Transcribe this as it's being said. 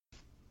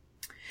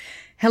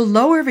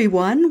Hello,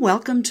 everyone.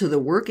 Welcome to the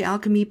Work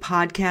Alchemy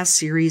podcast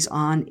series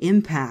on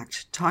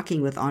impact,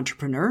 talking with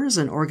entrepreneurs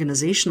and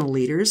organizational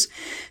leaders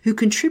who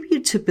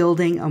contribute to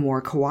building a more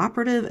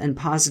cooperative and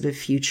positive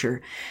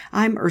future.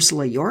 I'm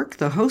Ursula York,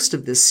 the host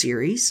of this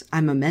series.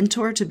 I'm a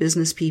mentor to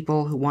business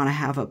people who want to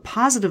have a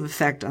positive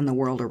effect on the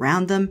world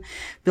around them,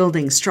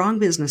 building strong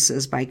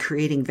businesses by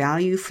creating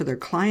value for their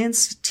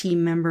clients,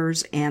 team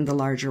members, and the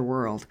larger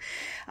world.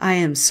 I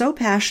am so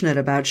passionate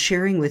about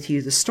sharing with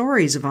you the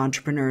stories of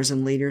entrepreneurs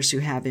and leaders who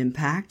have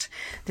impact.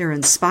 They're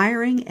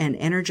inspiring and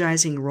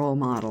energizing role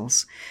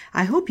models.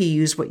 I hope you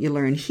use what you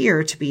learn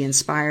here to be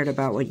inspired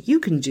about what you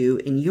can do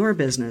in your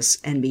business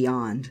and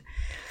beyond.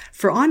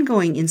 For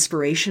ongoing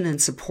inspiration and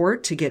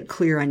support to get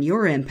clear on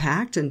your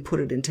impact and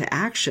put it into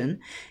action,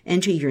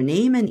 enter your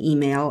name and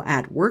email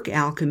at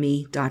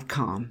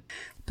workalchemy.com.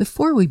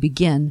 Before we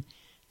begin,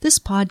 this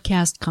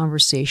podcast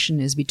conversation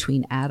is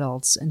between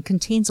adults and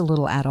contains a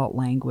little adult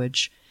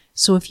language,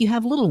 so if you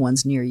have little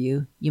ones near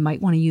you, you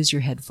might want to use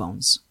your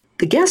headphones.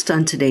 The guest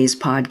on today's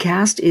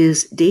podcast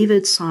is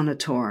David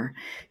Sonnetor.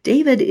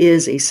 David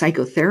is a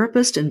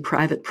psychotherapist in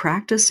private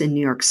practice in New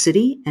York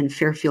City and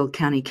Fairfield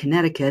County,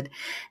 Connecticut,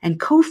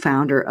 and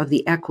co-founder of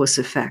the Equus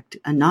Effect,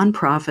 a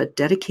nonprofit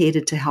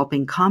dedicated to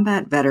helping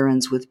combat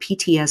veterans with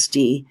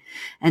PTSD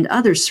and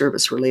other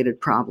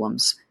service-related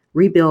problems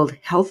rebuild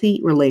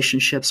healthy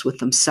relationships with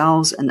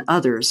themselves and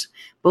others,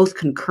 both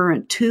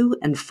concurrent to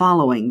and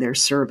following their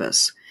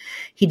service.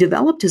 He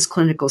developed his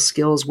clinical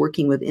skills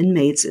working with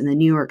inmates in the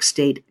New York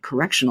State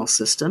Correctional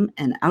System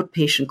and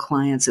outpatient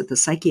clients at the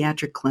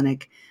Psychiatric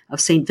Clinic of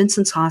St.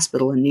 Vincent's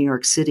Hospital in New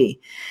York City.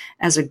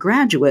 As a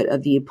graduate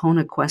of the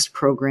Epona Quest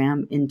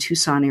program in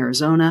Tucson,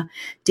 Arizona,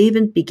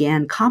 David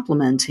began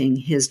complementing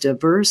his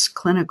diverse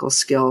clinical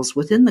skills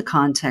within the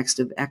context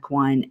of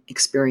equine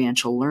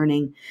experiential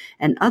learning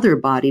and other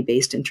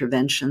body-based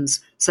interventions,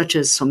 such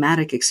as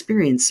somatic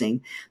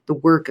experiencing, the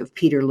work of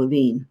Peter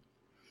Levine.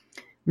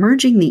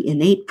 Merging the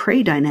innate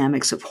prey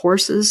dynamics of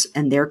horses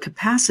and their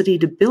capacity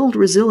to build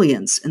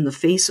resilience in the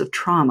face of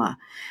trauma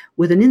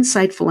with an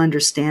insightful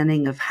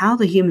understanding of how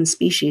the human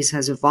species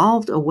has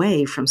evolved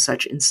away from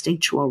such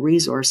instinctual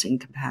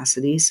resourcing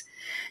capacities,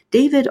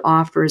 David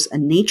offers a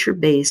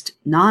nature-based,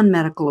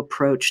 non-medical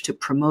approach to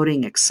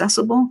promoting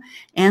accessible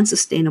and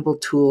sustainable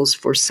tools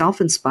for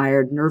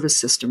self-inspired nervous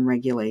system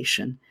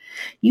regulation.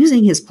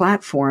 Using his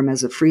platform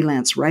as a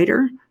freelance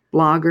writer,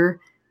 blogger,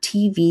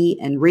 TV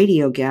and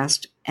radio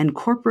guest, and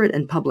corporate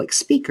and public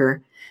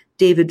speaker,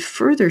 David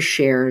further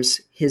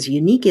shares his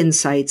unique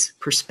insights,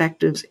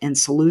 perspectives, and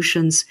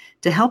solutions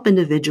to help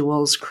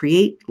individuals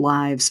create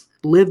lives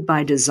lived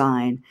by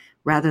design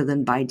rather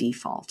than by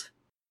default.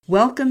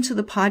 Welcome to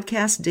the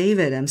podcast,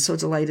 David. I'm so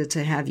delighted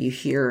to have you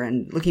here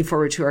and looking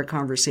forward to our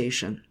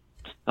conversation.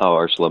 Oh,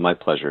 Ursula, my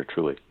pleasure,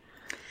 truly.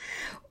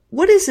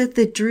 What is it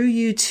that drew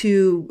you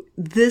to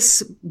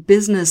this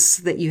business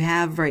that you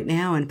have right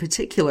now in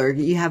particular?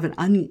 You have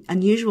an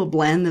unusual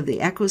blend of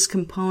the Equus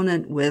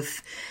component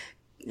with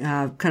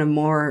kind of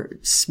more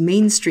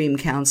mainstream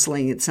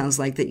counseling, it sounds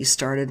like, that you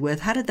started with.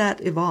 How did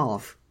that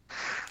evolve?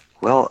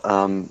 Well,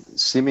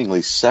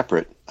 seemingly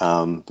separate,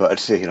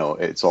 but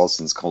it's all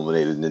since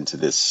culminated into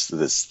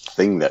this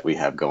thing that we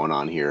have going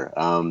on here.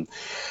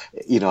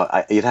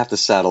 You'd have to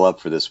saddle up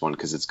for this one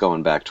because it's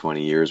going back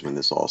 20 years when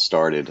this all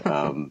started.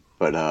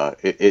 But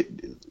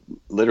it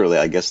literally,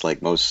 I guess,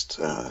 like most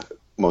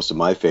of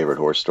my favorite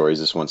horse stories,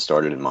 this one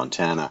started in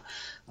Montana.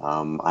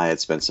 I had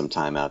spent some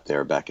time out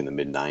there back in the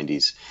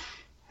mid-'90s.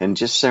 And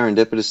just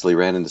serendipitously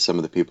ran into some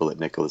of the people that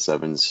Nicholas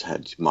Evans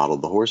had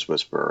modeled The Horse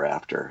Whisperer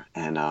after,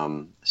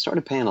 and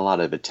started paying a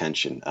lot of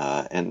attention,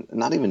 and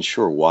not even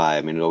sure why.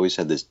 I mean, it always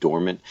had this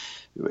dormant,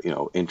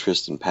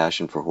 interest and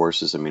passion for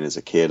horses. I mean, as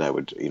a kid, I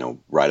would,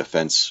 ride a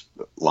fence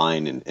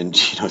line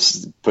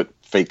and put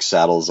fake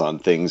saddles on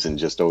things and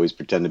just always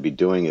pretend to be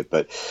doing it.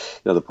 But,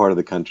 the part of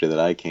the country that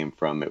I came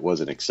from, it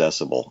wasn't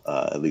accessible,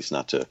 at least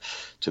not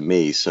to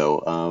me.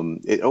 So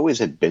it always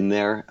had been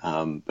there.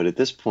 But at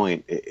this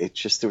point, it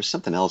just, there was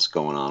something else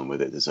going on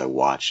with it as I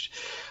watched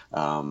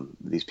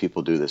these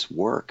people do this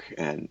work.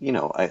 And,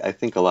 I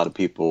think a lot of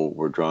people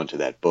were drawn to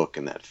that book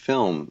and that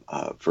film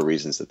for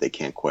reasons that they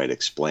can't quite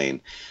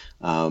explain.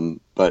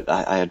 But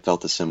I had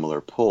felt a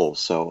similar pull.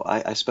 So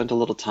I spent a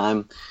little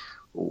time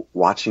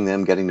watching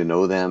them, getting to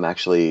know them,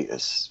 actually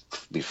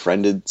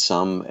befriended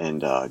some,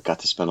 and got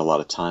to spend a lot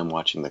of time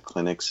watching the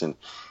clinics. And,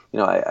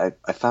 I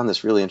found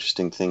this really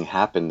interesting thing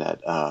happen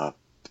that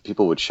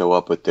people would show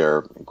up with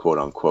their quote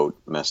unquote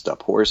messed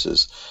up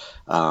horses.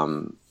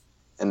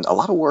 And a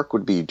lot of work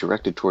would be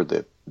directed toward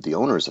the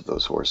owners of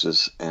those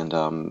horses, and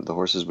the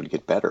horses would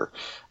get better.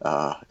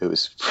 It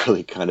was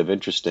really kind of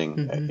interesting.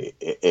 Mm-hmm.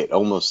 It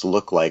almost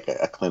looked like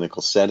a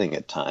clinical setting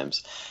at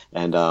times.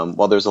 And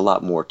while there's a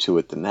lot more to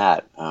it than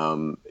that,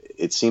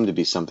 it seemed to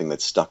be something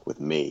that stuck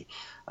with me.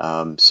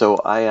 So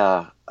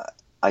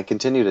I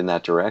continued in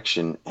that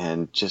direction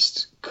and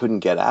just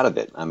couldn't get out of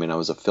it. I mean, I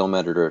was a film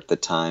editor at the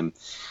time.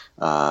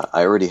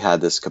 I already had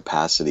this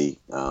capacity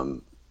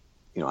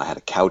I had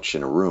a couch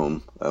in a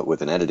room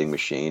with an editing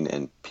machine,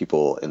 and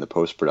people in the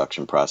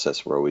post-production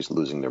process were always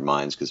losing their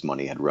minds because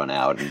money had run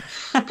out,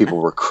 and people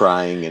were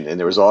crying, and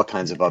there was all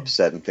kinds of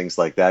upset and things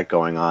like that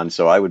going on.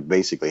 So I would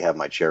basically have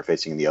my chair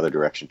facing in the other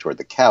direction toward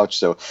the couch.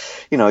 So,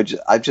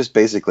 I just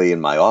basically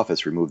in my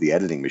office removed the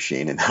editing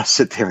machine and I'll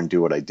sit there and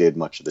do what I did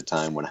much of the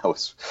time when I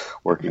was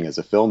working as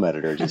a film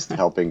editor, just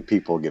helping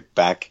people get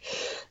back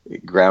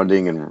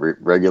grounding and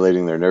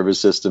regulating their nervous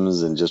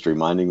systems, and just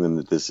reminding them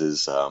that this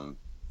is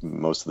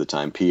most of the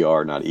time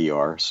PR, not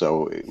ER.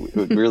 So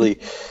it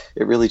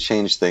really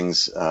changed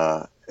things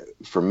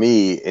for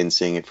me in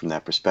seeing it from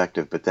that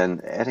perspective. But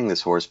then adding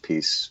this horse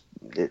piece,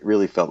 it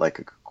really felt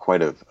like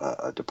quite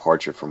a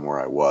departure from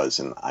where I was,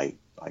 and I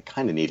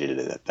kind of needed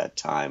it at that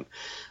time.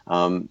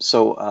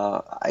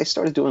 So I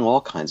started doing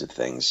all kinds of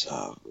things,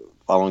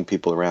 following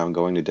people around,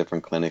 going to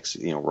different clinics,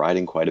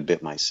 riding quite a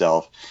bit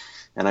myself.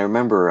 And I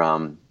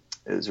remember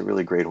there's a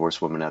really great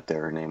horsewoman out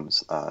there. Her name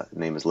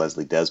is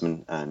Leslie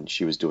Desmond, and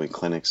she was doing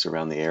clinics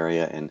around the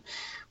area. And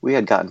we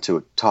had gotten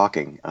to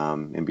talking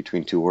in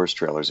between two horse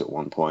trailers at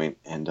one point,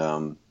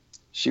 and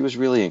she was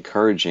really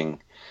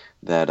encouraging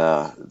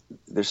that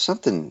there's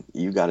something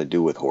you got to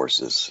do with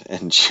horses.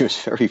 And she was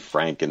very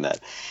frank in that,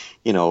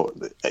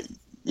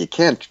 you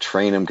can't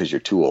train them because you're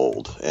too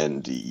old,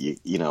 and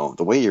the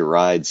way you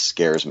ride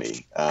scares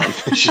me.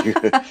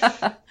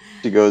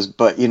 She goes,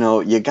 but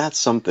you got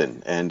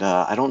something, and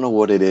I don't know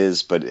what it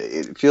is, but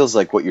it feels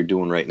like what you're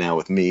doing right now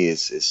with me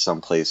is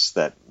someplace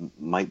that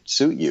might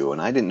suit you,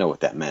 and I didn't know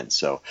what that meant.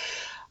 So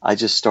I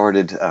just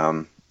started.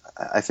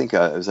 I think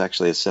it was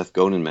actually, as Seth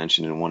Godin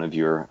mentioned in one of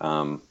your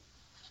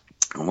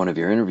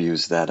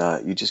interviews,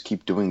 that you just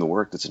keep doing the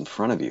work that's in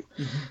front of you.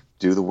 Mm-hmm.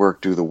 Do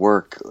the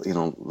work.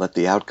 Let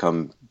the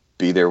outcome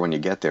be there when you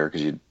get there,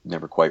 because you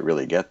never quite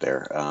really get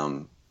there.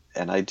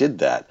 And I did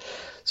that,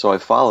 so I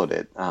followed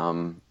it.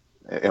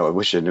 I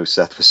wish I knew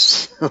Seth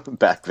was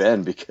back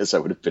then, because I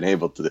would have been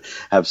able to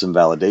have some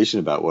validation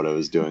about what I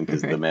was doing,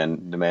 because the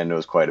man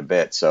knows quite a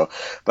bit. So,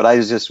 but I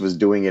just was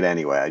doing it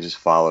anyway. I just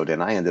followed,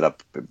 and I ended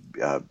up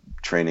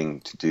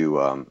training to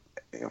do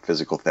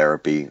physical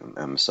therapy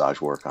and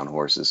massage work on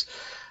horses,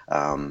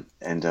 and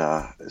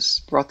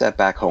brought that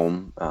back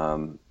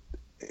home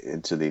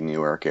into the New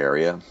York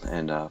area,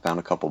 and found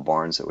a couple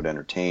barns that would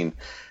entertain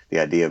the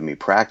idea of me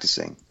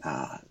practicing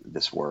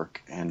this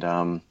work.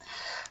 And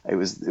it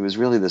was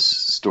really this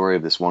story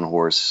of this one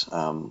horse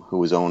who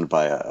was owned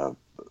by a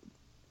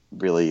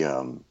really,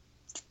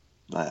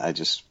 I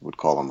just would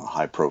call him a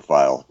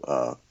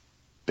high-profile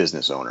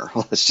business owner.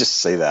 Let's just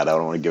say that. I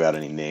don't want to give out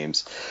any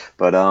names.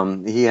 But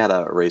he had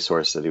a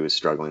racehorse that he was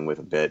struggling with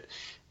a bit.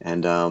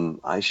 And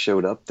I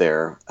showed up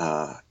there,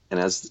 and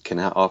as can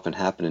often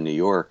happen in New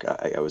York,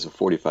 I was a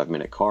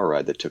 45-minute car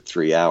ride that took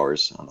 3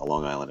 hours on the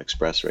Long Island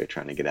Expressway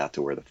trying to get out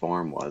to where the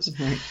farm was.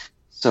 Mm-hmm.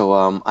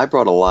 So I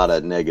brought a lot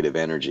of negative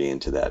energy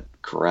into that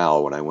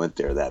corral when I went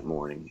there that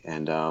morning.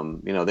 And,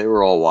 they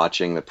were all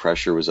watching. The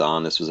pressure was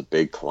on. This was a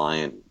big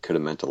client. Could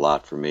have meant a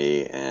lot for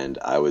me. And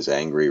I was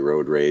angry,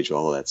 road rage,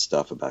 all of that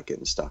stuff about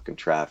getting stuck in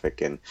traffic.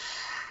 And,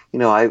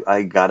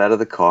 I got out of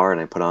the car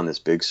and I put on this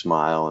big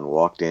smile and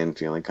walked in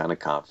feeling kind of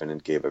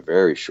confident, gave a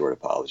very short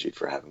apology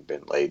for having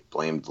been late,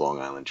 blamed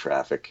Long Island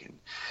traffic,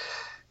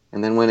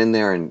 and then went in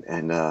there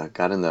and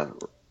got in the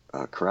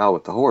corral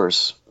with the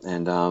horse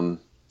and,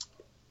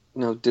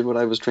 did what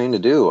I was trained to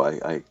do.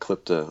 I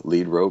clipped a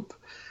lead rope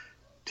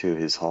to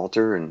his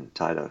halter and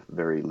tied a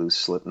very loose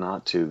slip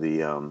knot to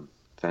the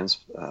fence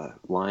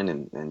line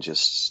and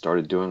just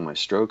started doing my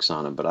strokes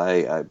on him. But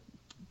I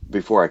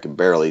before I could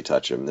barely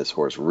touch him, this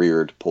horse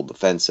reared, pulled the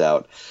fence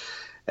out,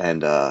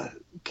 and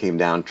came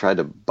down, tried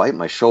to bite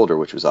my shoulder,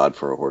 which was odd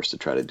for a horse to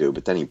try to do.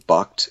 But then he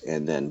bucked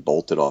and then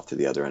bolted off to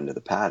the other end of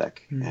the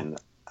paddock. Mm. And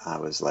I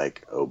was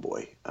like, oh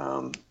boy.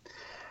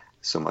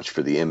 So much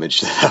for the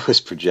image that I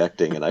was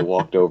projecting. And I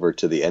walked over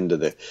to the end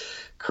of the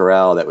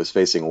corral that was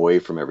facing away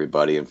from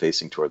everybody and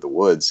facing toward the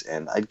woods.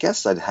 And I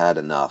guess I'd had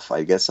enough.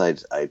 I guess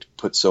I'd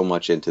put so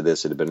much into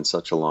this. It had been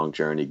such a long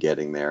journey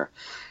getting there.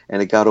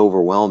 And it got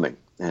overwhelming.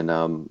 And,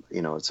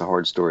 it's a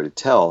hard story to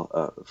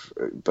tell.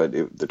 But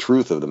the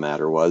truth of the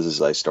matter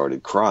is I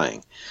started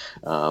crying.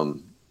 I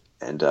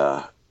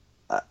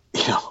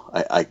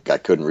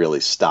couldn't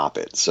really stop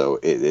it. So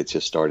it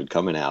just started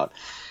coming out.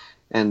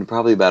 And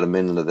probably about a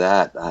minute of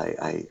that,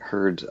 I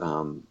heard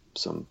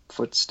some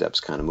footsteps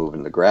kind of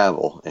moving the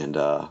gravel and,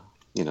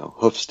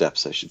 hoof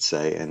steps, I should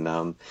say.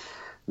 And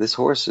this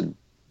horse had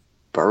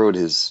burrowed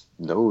his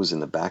nose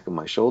in the back of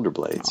my shoulder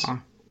blades.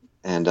 Aww.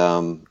 And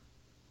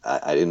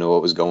I didn't know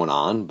what was going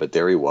on, but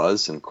there he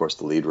was. And, of course,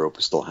 the lead rope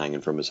was still hanging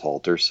from his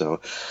halter.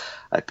 So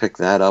I picked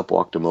that up,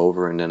 walked him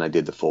over, and then I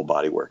did the full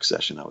body work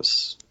session I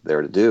was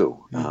there to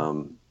do.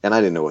 Mm-hmm. And I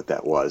didn't know what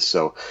that was.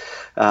 So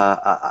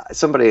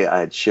somebody I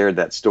had shared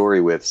that story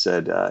with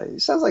said,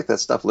 it sounds like that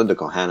stuff Linda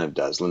Kohanev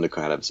does. Linda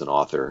Kohanev is an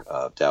author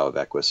of Tao of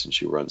Equus, and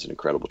she runs an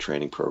incredible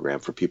training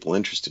program for people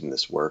interested in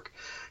this work.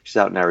 She's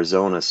out in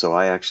Arizona, so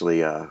I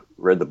actually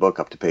read the book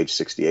up to page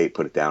 68,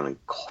 put it down, and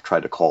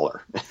tried to call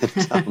her.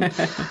 And,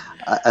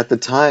 at the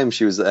time,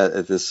 she was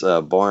at this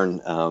barn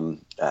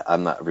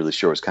I'm not really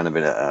sure. It was kind of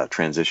in a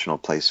transitional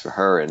place for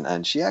her,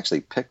 and she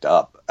actually picked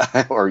up,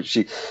 or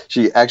she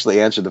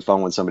actually answered the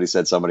phone when somebody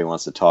said somebody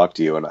wants to talk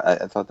to you, and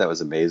I thought that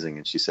was amazing.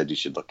 And she said you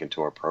should look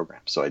into our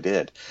program, so I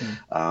did,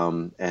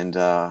 and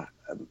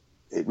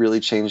it really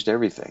changed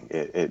everything.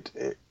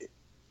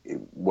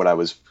 What I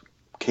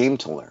came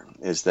to learn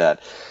is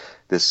that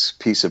this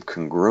piece of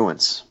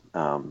congruence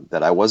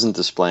that I wasn't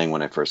displaying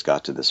when I first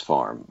got to this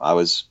farm. I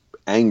was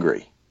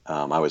angry.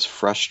 I was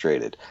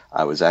frustrated.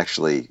 I was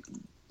actually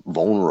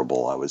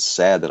vulnerable. I was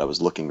sad that I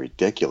was looking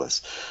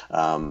ridiculous,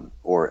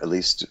 or at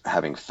least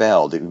having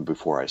failed even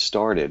before I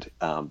started.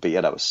 But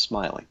yet I was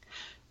smiling,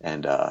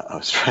 and I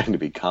was trying to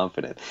be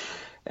confident.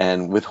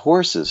 And with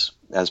horses,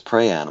 as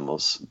prey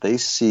animals, they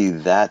see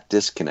that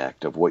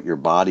disconnect of what your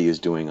body is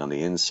doing on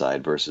the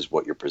inside versus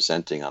what you're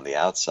presenting on the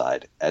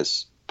outside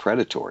as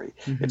predatory.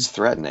 It's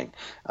threatening.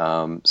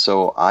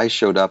 So I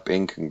showed up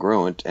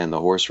incongruent, and the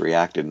horse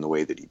reacted in the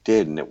way that he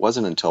did. And it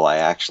wasn't until I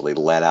actually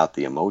let out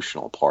the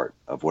emotional part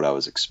of what I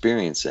was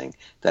experiencing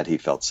that he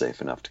felt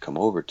safe enough to come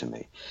over to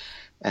me.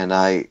 And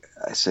I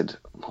said,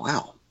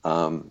 wow,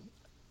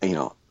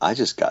 I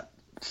just got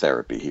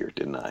therapy here,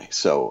 didn't I?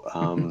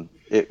 So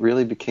it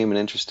really became an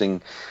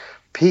interesting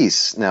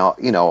piece. Now,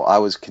 I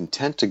was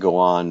content to go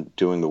on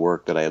doing the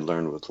work that I had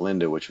learned with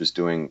Linda, which was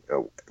doing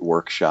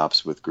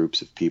workshops with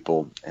groups of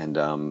people, and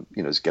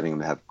just getting them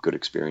to have good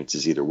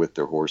experiences either with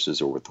their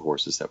horses or with the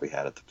horses that we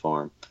had at the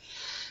farm.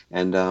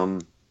 And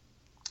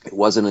it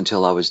wasn't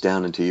until I was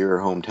down into your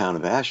hometown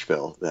of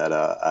Asheville that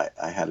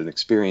I had an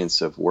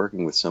experience of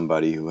working with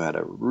somebody who had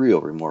a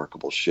real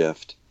remarkable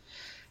shift.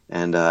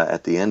 And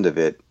at the end of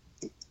it,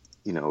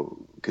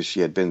 because she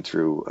had been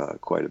through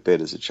quite a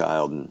bit as a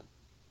child, and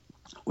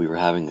we were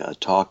having a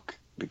talk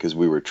because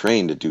we were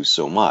trained to do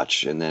so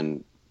much. And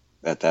then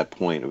at that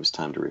point, it was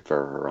time to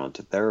refer her on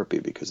to therapy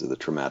because of the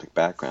traumatic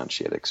background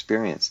she had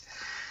experienced.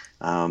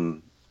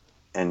 And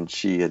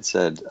she had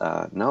said,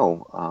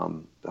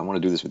 no, I want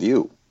to do this with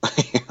you.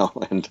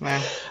 And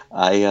wow.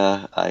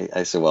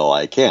 I said, well,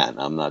 I can't.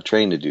 I'm not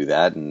trained to do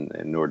that, and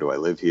nor do I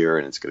live here,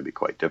 and it's going to be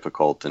quite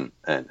difficult, and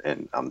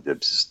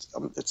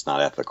it's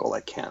not ethical.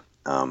 I can't.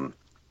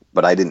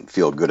 But I didn't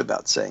feel good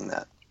about saying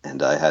that,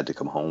 and I had to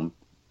come home.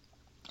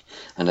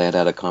 And I had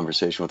a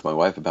conversation with my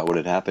wife about what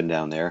had happened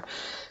down there.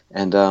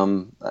 And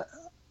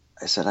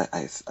I said,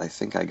 I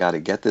think I got to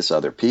get this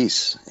other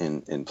piece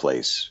in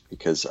place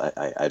because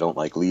I don't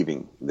like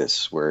leaving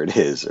this where it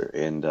is.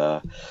 And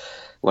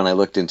when I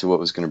looked into what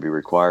was going to be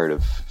required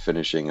of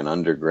finishing an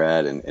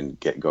undergrad and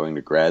going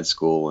to grad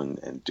school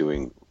and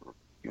doing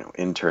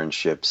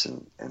internships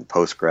and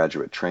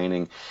postgraduate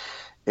training,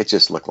 it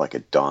just looked like a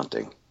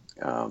daunting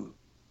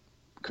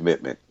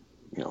commitment.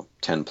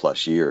 10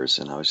 plus years.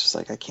 And I was just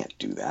like, I can't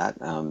do that.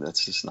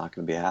 That's just not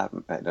going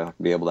to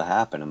be able to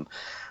happen. And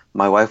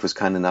my wife was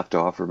kind enough to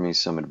offer me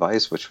some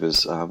advice, which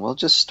was, well,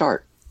 just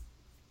start.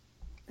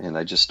 And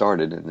I just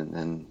started,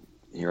 and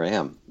here I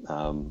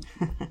am,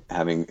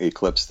 having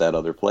eclipsed that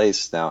other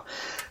place. Now,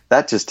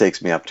 that just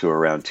takes me up to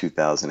around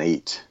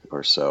 2008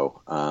 or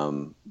so.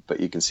 But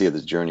you can see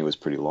the journey was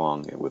pretty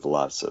long with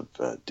lots of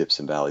dips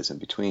and valleys in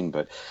between.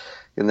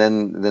 And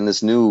then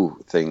this new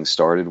thing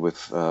started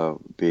with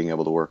being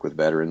able to work with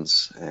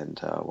veterans, and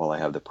while I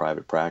have the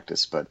private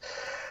practice, but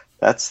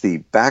that's the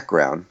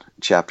background,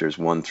 chapters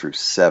 1 through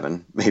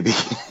 7, maybe.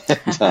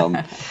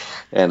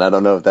 And I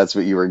don't know if that's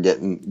what you were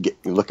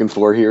looking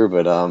for here,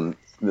 but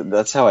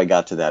that's how I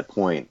got to that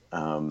point.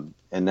 And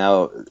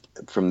now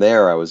from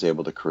there, I was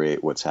able to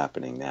create what's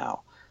happening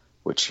now,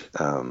 which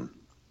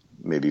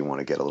maybe you want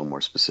to get a little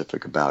more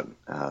specific about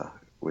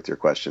with your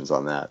questions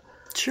on that.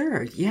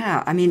 Sure.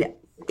 Yeah. I mean,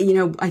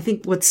 I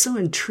think what's so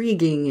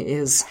intriguing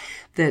is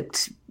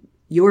that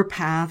your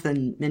path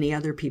and many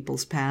other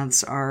people's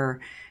paths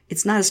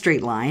it's not a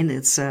straight line.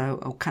 It's a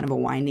kind of a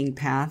winding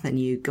path, and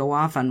you go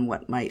off on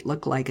what might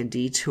look like a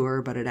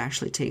detour, but it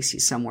actually takes you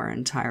somewhere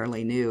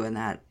entirely new. And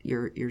that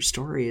your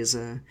story is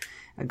a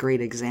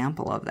great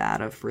example of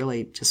that, of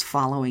really just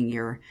following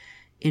your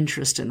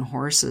interest in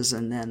horses,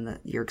 and then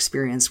your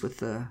experience with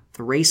the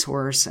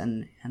racehorse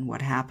and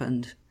what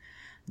happened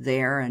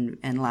there, and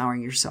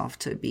allowing yourself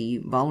to be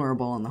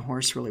vulnerable, and the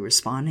horse really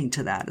responding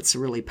to that. It's a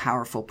really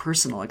powerful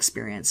personal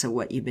experience of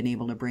what you've been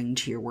able to bring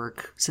to your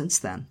work since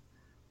then.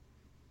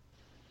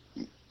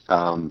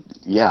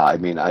 Yeah, I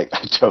mean, I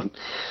don't,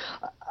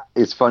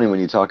 it's funny when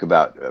you talk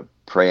about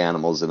prey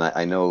animals, and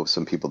I know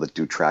some people that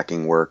do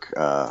tracking work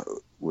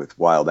with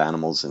wild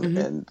animals,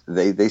 and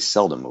they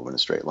seldom move in a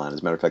straight line.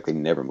 As a matter of fact, they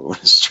never move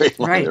in a straight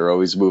line. Right. They're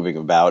always moving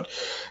about.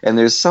 And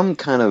there's some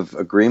kind of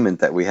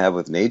agreement that we have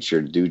with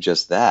nature to do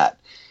just that.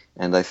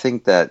 And I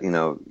think that,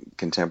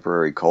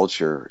 contemporary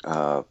culture,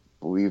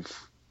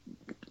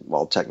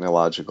 while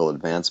technological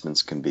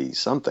advancements can be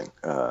something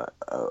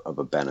of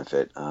a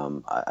benefit,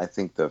 I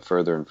think the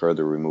further and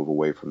further we move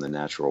away from the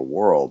natural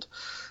world,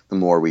 the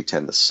more we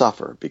tend to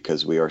suffer,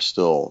 because we are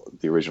still,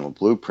 the original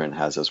blueprint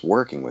has us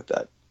working with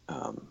that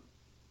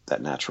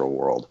natural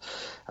world.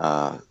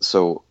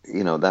 So,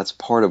 that's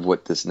part of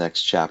what this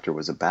next chapter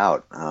was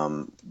about.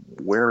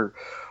 Where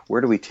where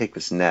do we take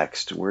this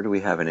next? Where do we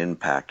have an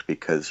impact?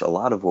 Because a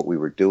lot of what we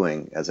were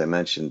doing, as I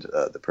mentioned,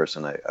 the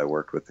person I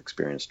worked with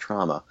experienced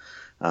trauma.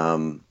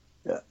 You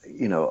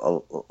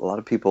know, a lot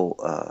of people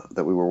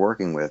that we were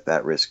working with,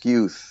 at-risk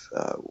youth,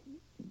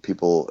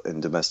 people in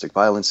domestic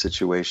violence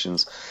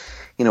situations,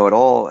 you know, it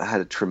all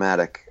had a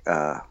traumatic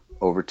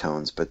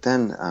overtones. But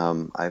then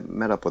I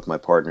met up with my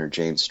partner,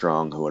 Jane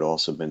Strong, who had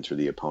also been through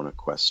the Epona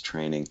Quest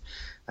training.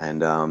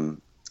 And,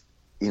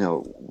 you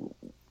know,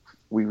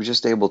 we were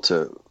just able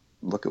to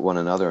look at one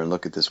another and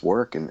look at this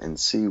work and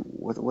see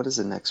what is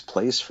the next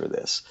place for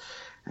this.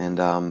 And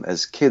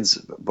as kids,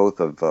 both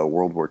of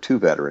World War II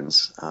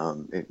veterans,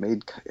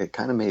 it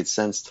kind of made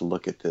sense to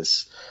look at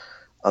this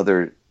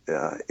other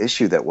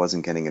issue that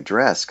wasn't getting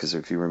addressed. Because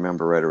if you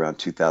remember, right around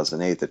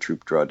 2008, the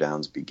troop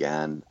drawdowns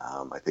began.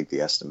 I think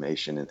the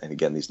estimation, and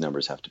again, these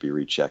numbers have to be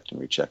rechecked and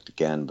rechecked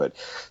again, but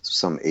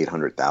some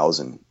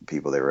 800,000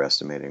 people they were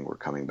estimating were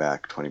coming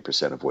back,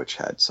 20% of which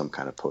had some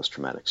kind of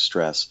post-traumatic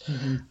stress.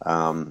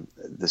 Mm-hmm.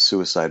 The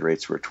suicide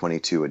rates were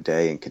 22 a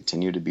day and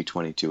continue to be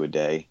 22 a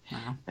day.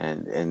 Wow.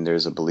 And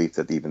there's a belief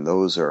that even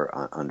those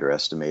are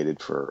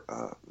underestimated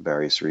for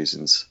various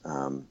reasons.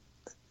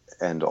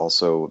 And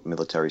also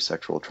military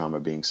sexual trauma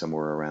being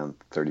somewhere around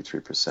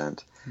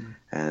 33%. Mm.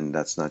 And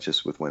that's not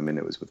just with women,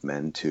 it was with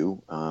men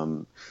too.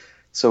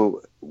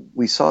 So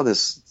we saw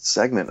this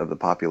segment of the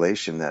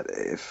population that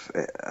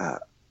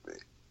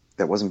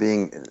that wasn't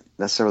being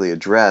necessarily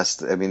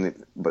addressed. I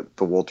mean, but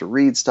the Walter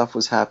Reed stuff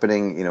was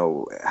happening, you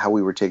know, how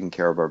we were taking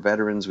care of our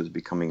veterans was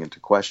becoming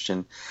into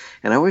question.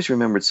 And I always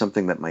remembered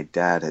something that my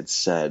dad had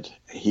said.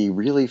 He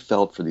really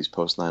felt for these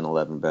post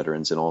 9/11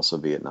 veterans and also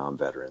Vietnam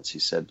veterans. He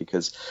said,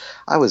 because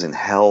I was in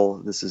hell,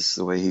 this is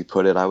the way he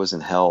put it, I was in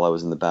hell, I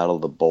was in the Battle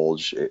of the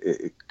Bulge.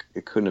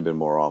 It couldn't have been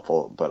more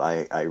awful, but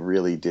I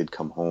really did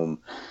come home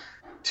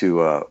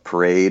to a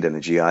parade and a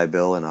GI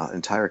Bill and an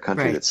entire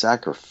country right. that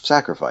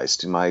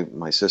sacrificed.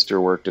 My sister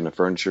worked in a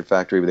furniture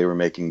factory where they were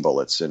making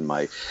bullets, and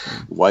my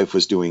wife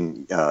was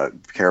doing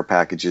care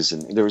packages,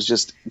 and there was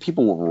just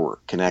people were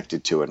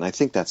connected to it. And I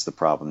think that's the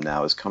problem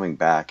now, is coming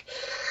back.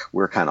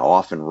 We're kind of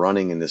off and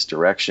running in this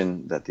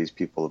direction that these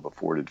people have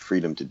afforded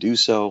freedom to do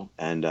so,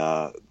 and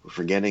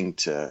forgetting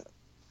to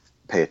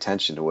pay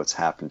attention to what's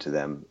happened to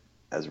them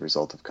as a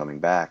result of coming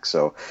back.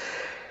 So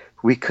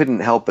we couldn't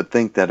help but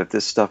think that if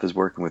this stuff is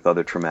working with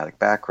other traumatic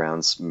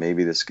backgrounds,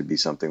 maybe this could be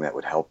something that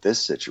would help this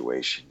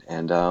situation.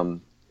 And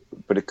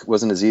but it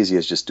wasn't as easy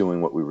as just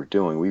doing what we were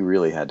doing. We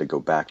really had to go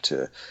back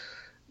to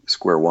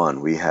square one.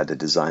 We had to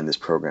design this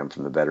program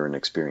from the veteran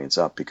experience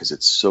up, because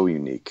it's so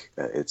unique.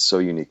 It's so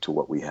unique to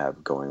what we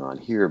have going on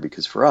here,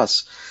 because for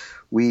us,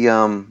 we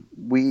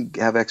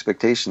have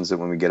expectations that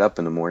when we get up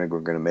in the morning, we're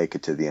going to make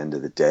it to the end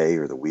of the day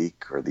or the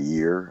week or the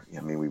year.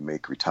 I mean, we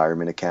make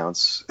retirement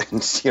accounts,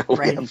 and you know,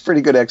 right. we have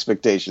pretty good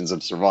expectations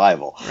of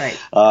survival. Right.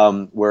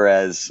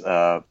 Whereas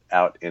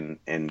out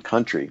in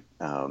country,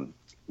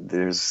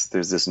 there's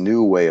this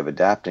new way of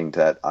adapting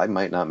that I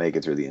might not make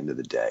it through the end of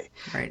the day.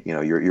 Right. You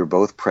know, you're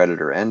both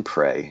predator and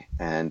prey,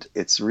 and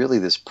it's really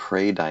this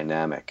prey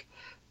dynamic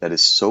that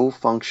is so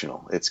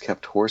functional. It's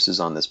kept horses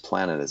on this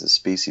planet as a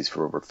species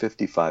for over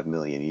 55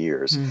 million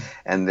years,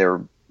 and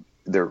they're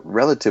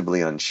relatively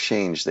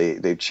unchanged.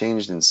 They've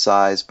changed in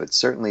size, but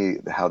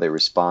certainly how they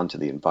respond to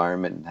the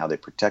environment and how they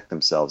protect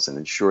themselves and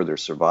ensure their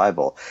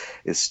survival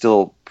is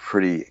still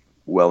pretty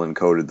well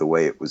encoded the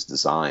way it was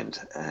designed.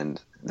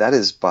 And that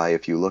is by,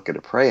 if you look at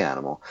a prey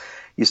animal,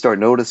 you start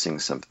noticing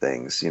some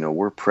things. You know,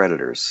 we're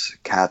predators,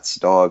 cats,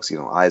 dogs, you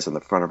know, eyes on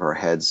the front of our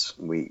heads.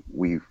 We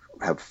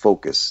have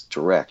focus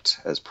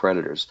direct as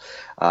predators.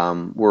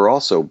 We're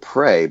also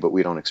prey, but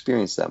we don't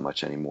experience that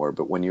much anymore.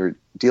 But when you're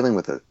dealing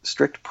with a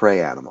strict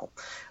prey animal,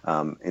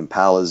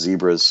 impalas,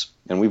 zebras,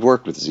 and we've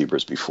worked with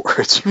zebras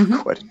before. It's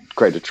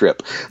quite a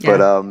trip. Yeah.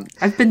 But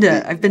I've been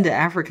to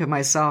Africa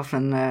myself,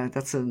 and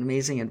that's an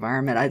amazing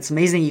environment. It's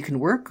amazing you can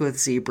work with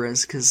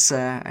zebras, because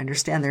I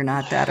understand they're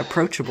not that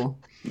approachable.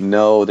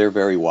 No, they're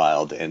very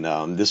wild,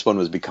 and this one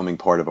was becoming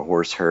part of a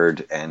horse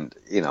herd, and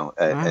you know,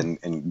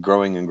 and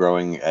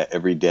growing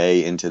every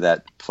day into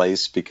that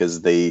place,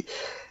 because they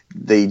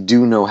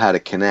do know how to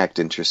connect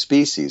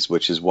interspecies,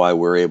 which is why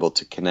we're able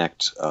to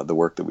connect the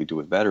work that we do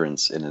with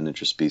veterans in an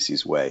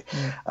interspecies way.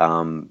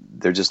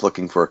 They're just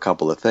looking for a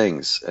couple of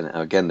things, and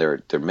again,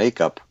 their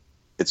makeup.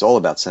 It's all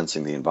about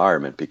sensing the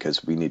environment,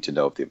 because we need to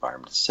know if the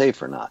environment is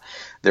safe or not.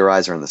 Their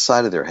eyes are on the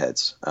side of their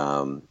heads.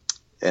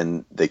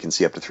 And they can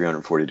see up to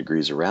 340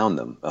 degrees around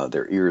them.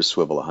 Their ears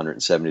swivel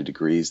 170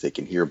 degrees. They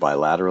can hear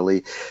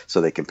bilaterally,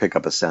 so they can pick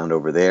up a sound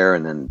over there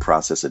and then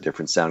process a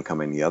different sound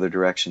coming the other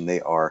direction.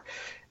 They are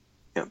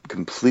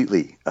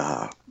completely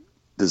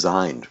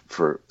designed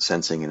for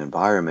sensing an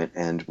environment.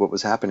 And what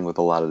was happening with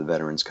a lot of the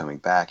veterans coming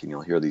back, and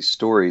you'll hear these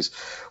stories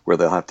where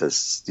they'll have to,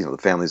 you know,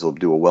 the families will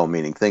do a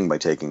well-meaning thing by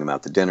taking them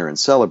out to dinner and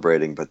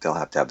celebrating, but they'll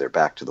have to have their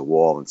back to the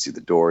wall and see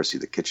the door, see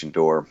the kitchen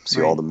door,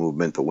 see all the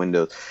movement, the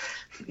windows.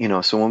 You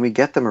know, so when we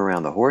get them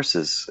around the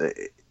horses,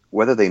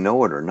 whether they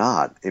know it or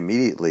not,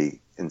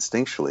 immediately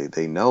instinctually,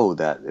 they know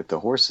that if the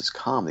horse is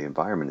calm, the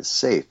environment is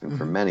safe. And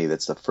for many,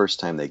 that's the first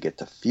time they get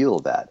to feel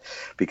that,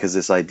 because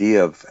this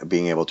idea of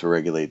being able to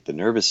regulate the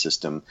nervous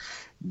system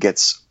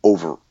gets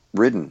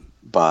overridden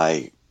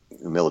by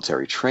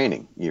military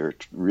training.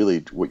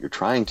 What you're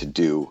trying to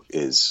do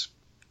is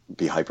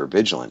be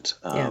hypervigilant.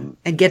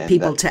 And get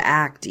people to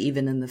act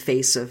even in the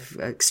face of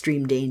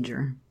extreme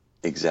danger.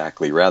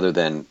 Exactly, rather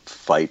than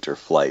fight or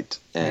flight.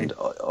 And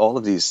all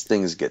of these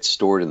things get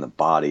stored in the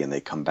body and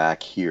they come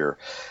back here.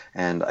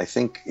 And I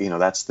think,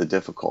 that's the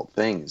difficult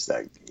thing, is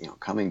that,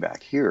 coming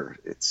back here,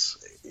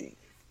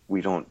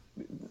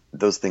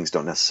 those things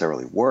don't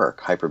necessarily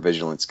work.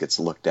 Hypervigilance gets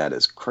looked at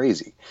as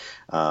crazy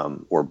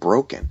or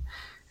broken.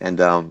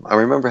 And I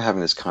remember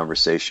having this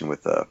conversation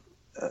with a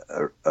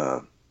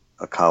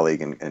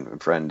colleague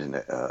and friend,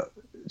 and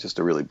just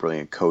a really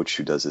brilliant coach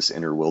who does this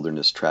inner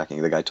wilderness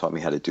tracking. The guy taught me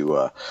how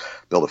to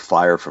build a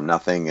fire from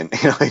nothing, and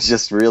he's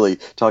just really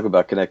talk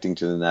about connecting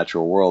to the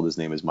natural world. His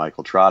name is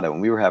Michael Trotta, and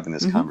we were having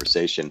this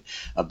conversation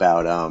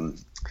about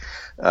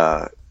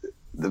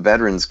the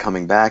veterans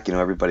coming back,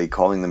 everybody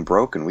calling them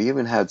broken. We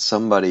even had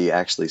somebody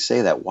actually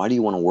say that, why do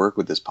you want to work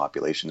with this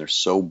population? They're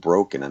so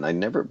broken. And I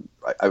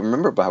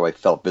remember how I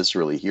felt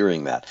viscerally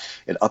hearing that.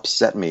 It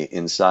upset me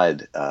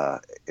inside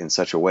in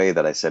such a way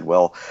that I said,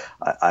 well,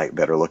 I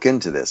better look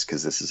into this,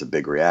 because this is a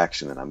big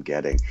reaction that I'm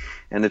getting.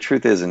 And the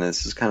truth is, and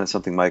this is kind of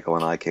something Michael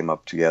and I came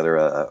up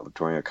together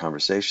during a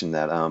conversation,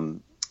 that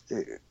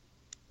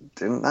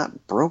they're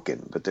not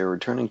broken, but they're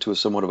returning to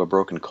somewhat of a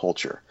broken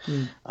culture.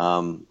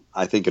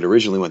 I think it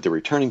originally went, they're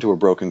returning to a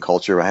broken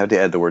culture. I had to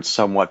add the word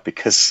somewhat,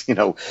 because,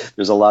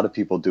 there's a lot of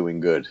people doing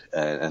good.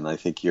 And I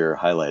think you're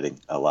highlighting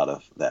a lot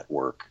of that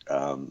work,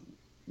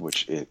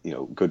 which,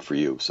 good for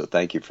you. So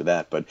thank you for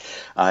that. But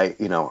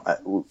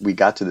we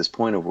got to this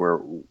point of where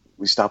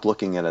we stopped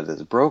looking at it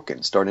as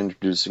broken, start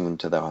introducing them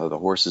to how the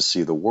horses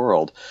see the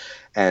world,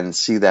 and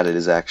see that it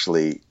is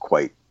actually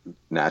quite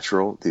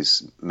natural.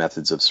 These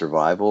methods of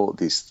survival,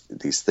 these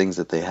things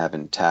that they have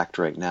intact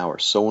right now, are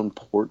so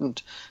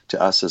important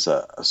to us as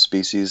a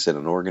species and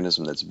an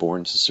organism that's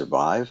born to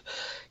survive.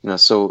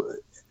 So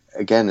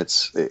again,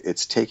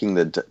 it's taking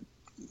the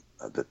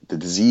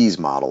disease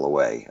model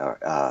away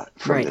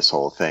from this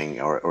whole thing,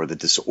 or the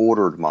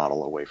disordered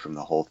model away from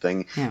the whole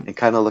thing, and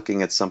kind of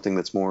looking at something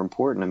that's more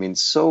important. I mean,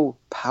 so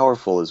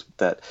powerful is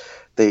that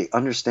they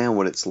understand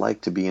what it's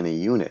like to be in a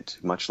unit,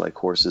 much like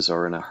horses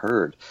are in a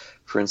herd.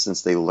 For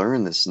instance, they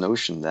learn this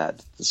notion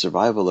that the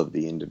survival of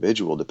the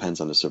individual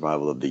depends on the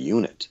survival of the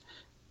unit.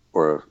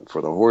 Or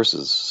for the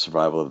horses,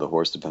 survival of the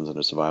horse depends on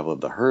the survival of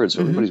the herd.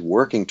 So everybody's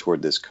working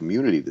toward this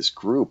community, this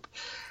group,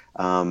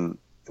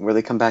 where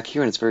they come back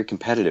here and it's very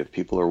competitive.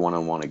 People are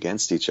one-on-one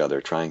against each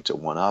other, trying to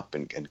one-up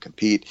and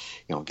compete.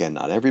 Again,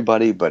 not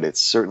everybody, but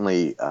it's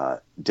certainly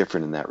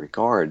different in that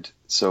regard.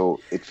 So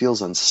it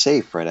feels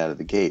unsafe right out of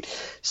the gate.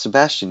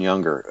 Sebastian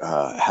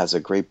Junger has a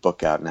great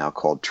book out now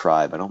called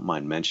Tribe. I don't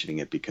mind mentioning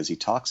it, because he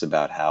talks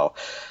about how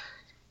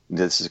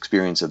this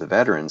experience of the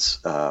veterans,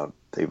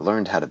 they've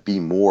learned how to be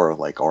more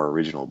like our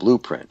original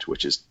blueprint,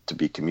 which is to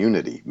be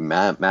community,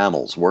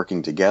 mammals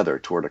working together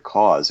toward a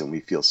cause, and we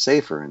feel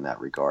safer in that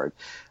regard.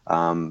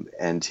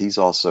 And he's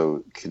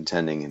also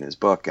contending in his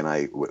book, and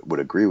I would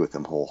agree with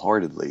him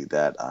wholeheartedly,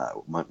 that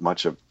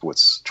much of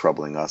what's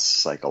troubling us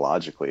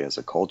psychologically as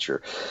a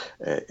culture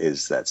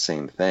is that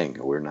same thing.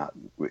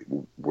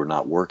 We're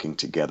not working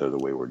together the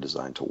way we're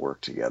designed to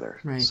work together.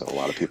 Right. So a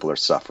lot of people are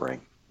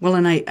suffering. Well,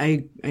 and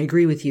I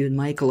agree with you and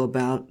Michael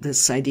about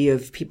this idea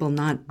of people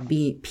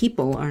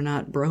are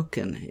not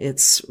broken.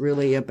 It's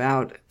really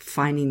about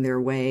finding their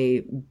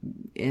way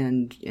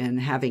and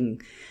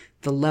having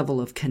the level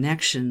of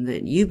connection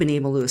that you've been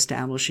able to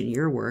establish in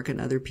your work,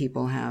 and other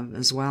people have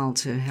as well,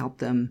 to help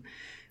them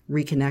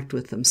reconnect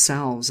with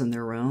themselves and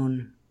their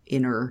own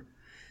inner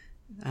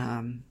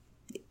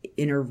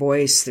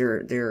voice.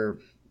 They're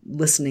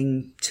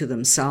listening to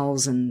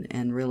themselves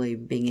and really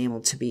being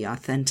able to be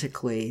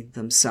authentically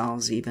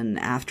themselves, even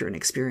after an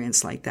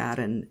experience like that,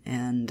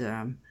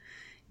 and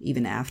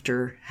even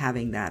after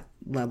having that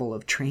level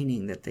of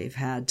training that they've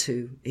had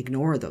to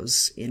ignore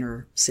those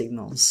inner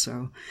signals.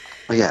 So,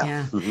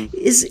 yeah. Mm-hmm.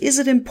 Is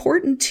it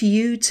important to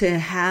you to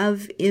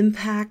have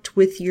impact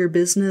with your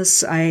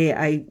business?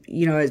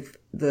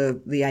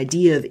 The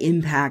idea of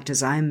impact,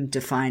 as I'm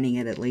defining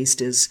it at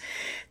least, is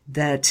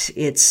that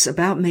it's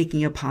about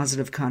making a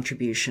positive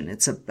contribution.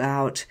 It's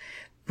about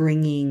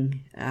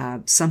bringing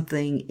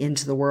something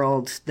into the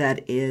world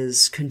that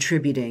is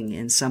contributing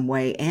in some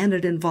way, and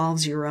it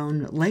involves your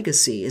own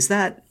legacy. Is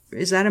that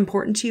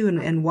important to you,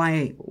 and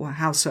why?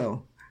 How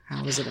so?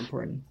 How is it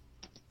important?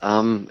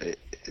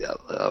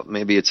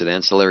 Maybe it's an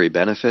ancillary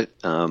benefit.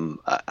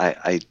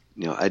 I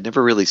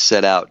never really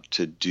set out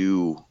to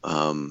do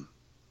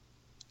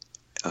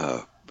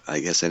I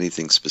guess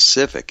anything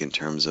specific in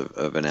terms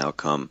of an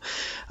outcome.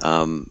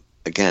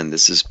 Again,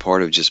 this is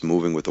part of just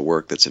moving with the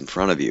work that's in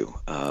front of you.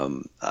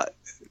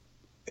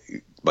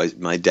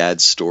 My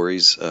dad's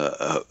stories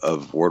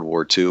of World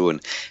War II,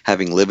 and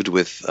having lived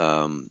with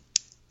him,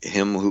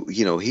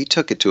 who he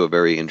took it to a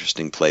very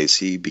interesting place.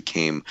 He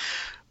became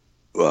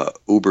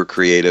uber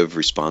creative,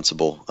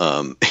 responsible,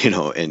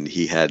 and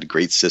he had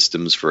great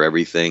systems for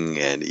everything.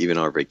 And even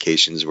our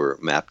vacations were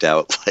mapped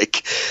out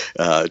like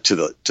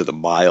to the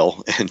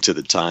mile and to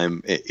the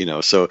time,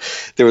 so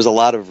there was a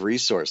lot of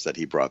resource that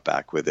he brought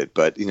back with it.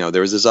 But,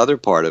 there was this other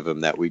part of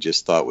him that we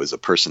just thought was a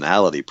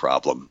personality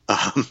problem.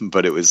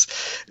 But it was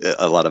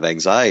a lot of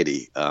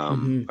anxiety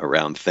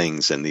around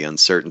things and the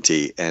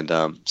uncertainty.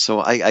 And so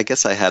I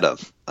guess I had a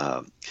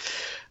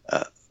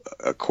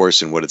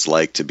course in what it's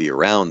like to be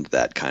around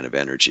that kind of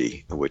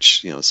energy,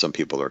 which, some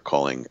people are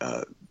calling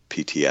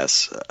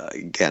PTS.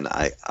 Again,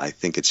 I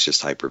think it's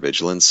just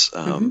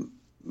hypervigilance,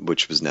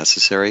 which was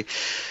necessary.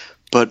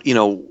 But,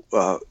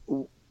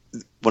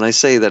 when I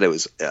say that it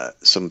was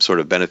some sort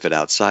of benefit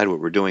outside what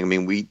we're doing, I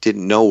mean, we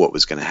didn't know what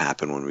was going to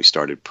happen when we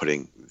started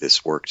putting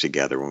this work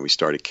together, when we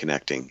started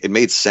connecting. It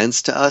made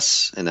sense to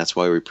us, and that's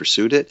why we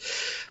pursued it.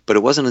 But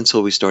it wasn't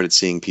until we started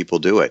seeing people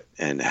do it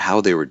and how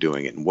they were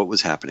doing it and what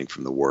was happening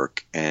from the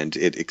work. And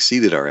it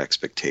exceeded our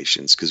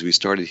expectations, because we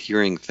started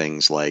hearing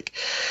things like,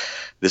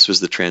 this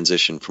was the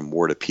transition from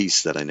war to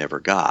peace that I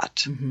never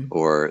got,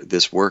 or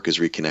this work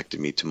has reconnected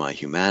me to my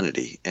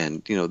humanity.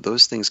 And,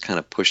 those things kind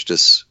of pushed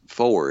us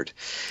forward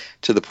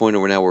to the point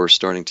where now we're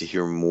starting to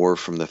hear more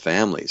from the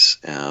families,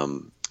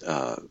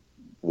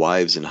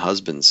 wives and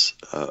husbands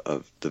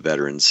of the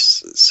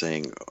veterans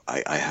saying,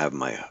 I have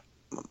my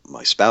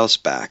spouse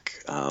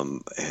back,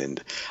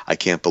 and I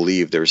can't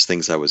believe there's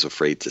things I was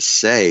afraid to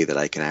say that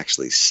I can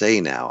actually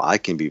say now. I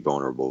can be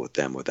vulnerable with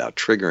them without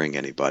triggering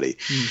anybody.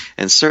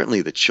 And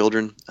certainly the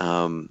children,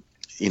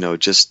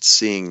 just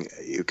seeing,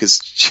 because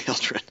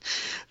children,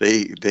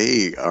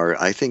 they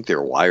are, I think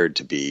they're wired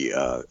to be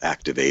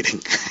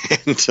activating.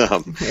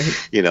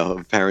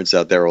 And, parents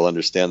out there will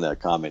understand that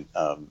comment.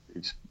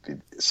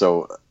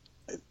 So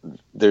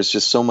there's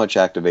just so much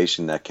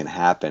activation that can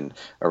happen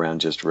around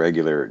just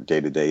regular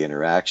day-to-day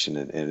interaction.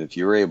 And if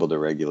you're able to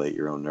regulate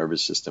your own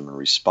nervous system and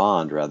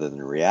respond rather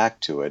than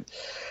react to it,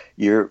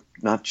 you're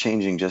not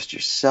changing just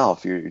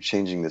yourself, you're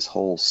changing this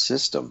whole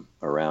system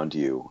around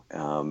you.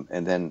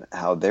 And then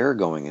how they're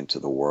going into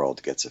the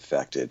world gets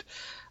affected.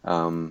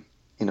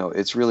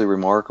 It's really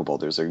remarkable.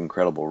 There's an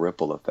incredible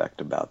ripple effect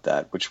about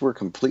that, which we're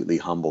completely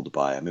humbled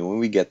by. I mean, when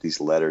we get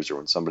these letters or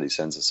when somebody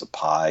sends us a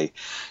pie,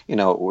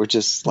 we're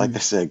just, like I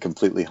said,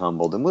 completely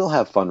humbled. And we'll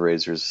have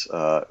fundraisers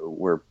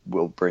where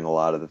we'll bring a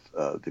lot of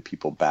the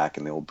people back,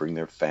 and they'll bring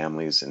their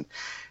families, and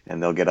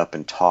they'll get up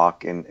and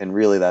talk. And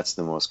really, that's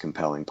the most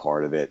compelling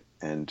part of it.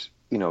 And,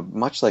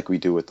 much like we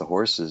do with the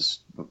horses,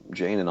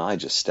 Jane and I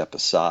just step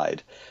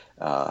aside.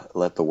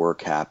 Let the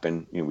work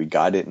happen. We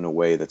guide it in a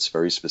way that's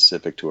very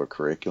specific to a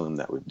curriculum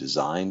that we've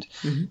designed.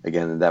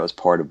 Again, that was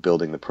part of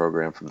building the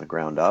program from the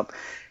ground up.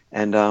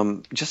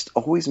 And just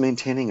always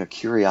maintaining a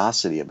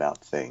curiosity about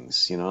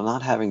things,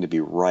 not having to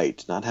be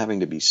right, not having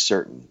to be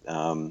certain.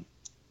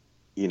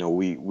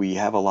 We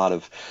have a lot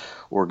of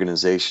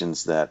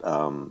organizations that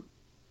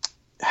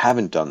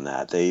haven't done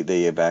that.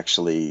 They have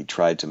actually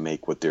tried to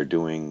make what they're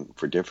doing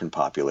for different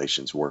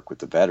populations work with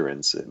the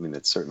veterans. I mean,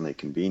 it's certainly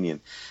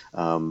convenient,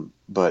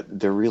 but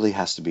there really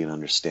has to be an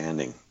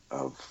understanding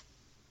of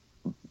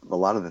a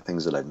lot of the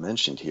things that I've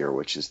mentioned here,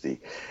 which is the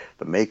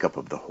makeup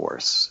of the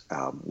horse,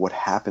 what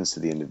happens to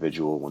the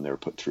individual when they're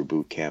put through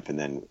boot camp and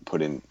then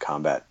put in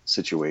combat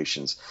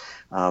situations,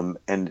 and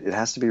it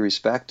has to be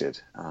respected.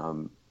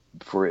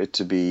 For it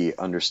to be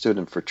understood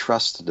and for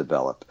trust to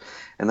develop.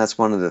 And that's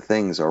one of the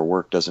things. Our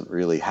work doesn't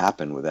really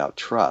happen without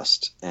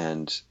trust.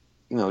 And,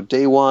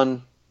 day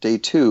one, day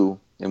two,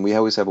 and we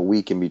always have a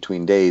week in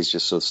between days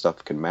just so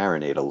stuff can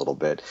marinate a little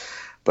bit.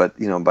 But,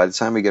 by the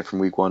time we get from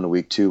week one to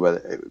week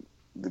two,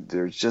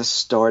 they're just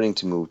starting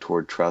to move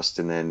toward trust.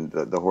 And then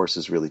the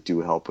horses really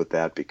do help with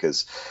that,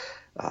 because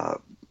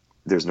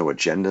there's no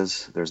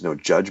agendas, there's no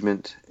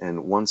judgment.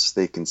 And once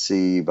they can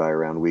see by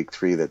around week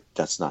 3 that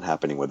that's not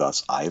happening with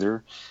us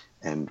either,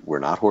 and we're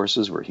not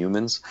horses, we're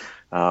humans,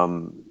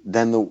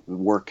 then the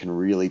work can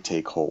really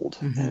take hold.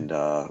 And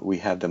we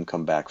had them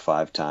come back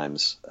 5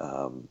 times.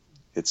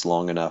 It's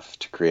long enough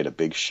to create a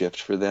big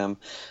shift for them,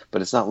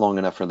 but it's not long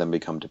enough for them to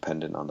become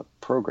dependent on the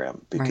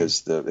program,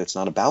 because it's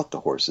not about the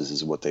horses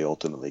is what they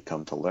ultimately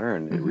come to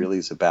learn. It really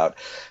is about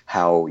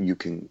how you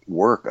can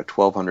work a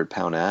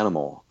 1,200-pound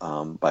animal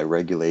by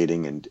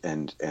regulating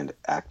and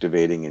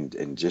activating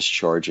and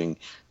discharging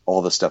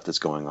all the stuff that's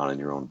going on in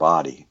your own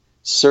body.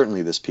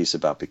 Certainly this piece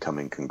about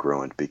becoming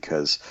congruent,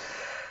 because,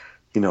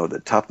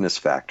 the toughness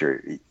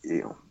factor,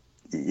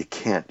 you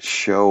can't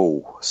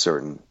show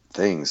certain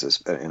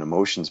things, and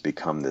emotions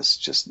become this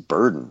just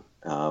burden.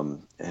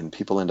 And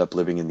people end up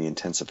living in the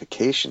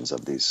intensifications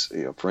of these.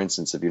 For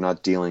instance, if you're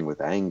not dealing with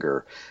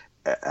anger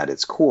at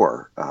its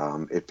core,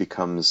 it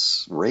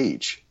becomes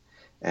rage.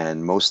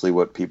 And mostly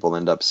what people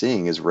end up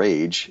seeing is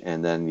rage,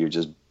 and then you're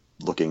just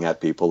looking at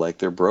people like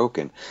they're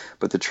broken.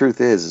 But the truth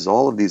is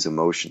all of these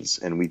emotions,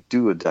 and we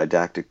do a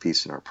didactic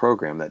piece in our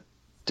program that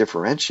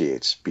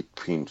differentiates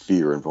between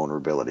fear and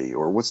vulnerability,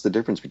 or what's the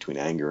difference between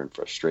anger and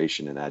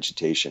frustration and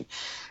agitation.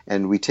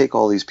 And we take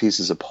all these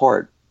pieces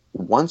apart.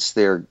 Once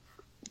the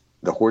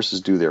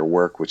horses do their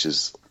work, which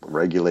is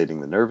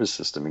regulating the nervous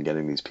system and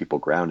getting these people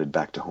grounded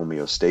back to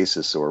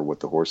homeostasis, or what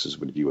the horses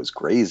would view as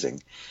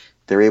grazing,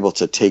 they're able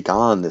to take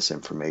on this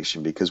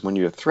information, because when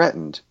you're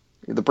threatened,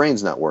 the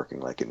brain's not working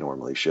like it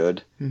normally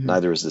should. Mm-hmm.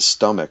 Neither is the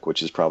stomach,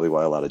 which is probably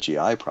why a lot of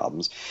GI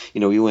problems.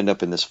 You end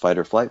up in this fight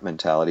or flight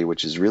mentality,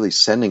 which is really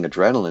sending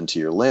adrenaline to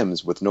your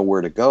limbs with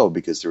nowhere to go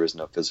because there is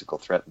no physical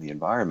threat in the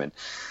environment.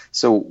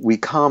 So we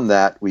calm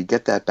that, we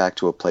get that back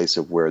to a place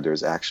of where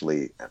there's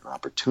actually an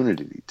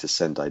opportunity to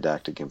send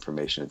didactic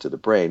information into the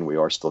brain. We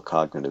are still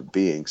cognitive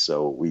beings,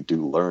 so we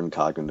do learn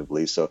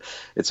cognitively. So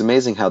it's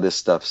amazing how this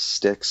stuff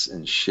sticks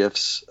and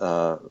shifts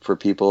for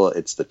people.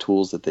 It's the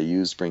tools that they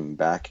use bringing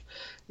back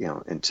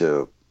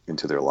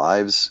into their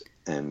lives.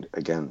 And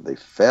again, they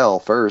fail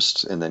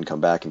first and then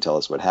come back and tell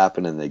us what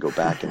happened, and they go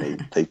back and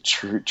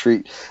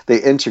they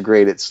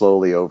integrate it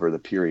slowly over the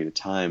period of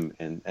time,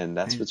 and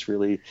that's what's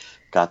really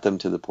got them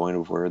to the point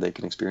of where they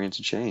can experience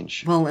a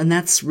change. Well, and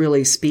that's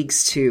really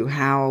speaks to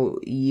how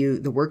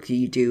the work that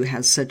you do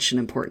has such an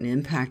important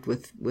impact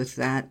with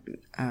that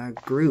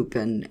group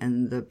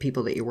and the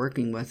people that you're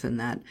working with in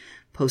that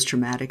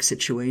post-traumatic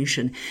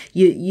situation.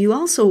 You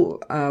also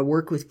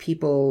work with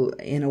people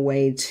in a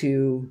way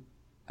to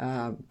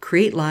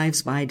create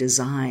lives by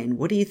design.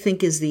 What do you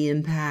think is the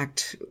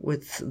impact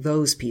with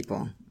those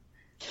people?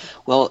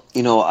 Well,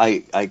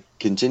 I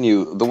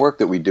continue the work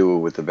that we do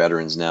with the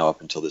veterans now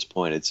up until this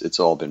point. It's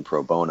all been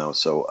pro bono.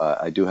 So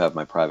I do have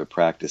my private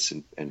practice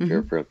in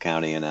Fairfield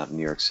County and out in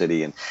New York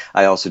City. And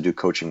I also do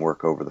coaching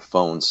work over the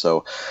phone.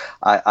 So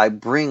I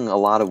bring a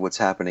lot of what's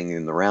happening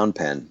in the round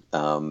pen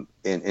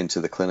into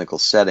the clinical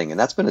setting. And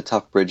that's been a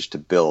tough bridge to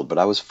build. But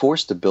I was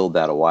forced to build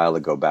that a while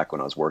ago, back when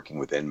I was working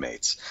with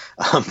inmates,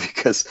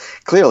 because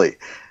clearly,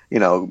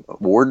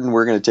 warden,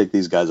 we're going to take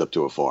these guys up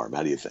to a farm.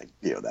 How do you think?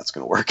 That's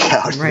going to work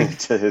out.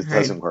 Right. It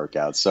doesn't work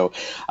out. So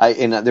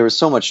there was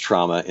so much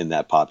trauma in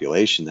that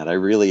population that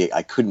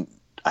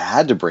I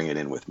had to bring it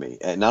in with me,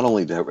 and not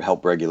only to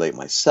help regulate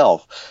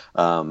myself,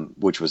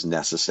 which was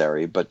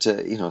necessary, but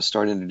to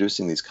start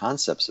introducing these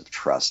concepts of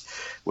trust,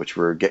 which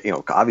were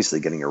obviously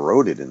getting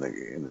eroded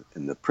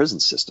in the prison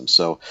system.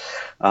 So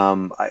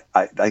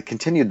I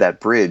continued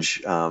that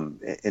bridge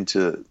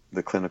into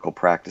the clinical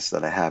practice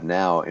that I have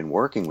now in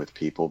working with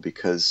people,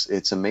 because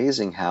it's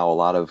amazing how a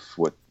lot of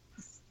what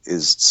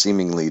is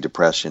seemingly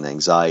depression,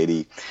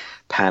 anxiety,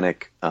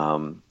 panic,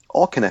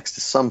 all connects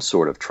to some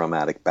sort of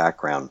traumatic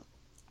background.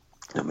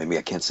 Maybe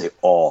I can't say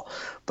all,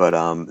 but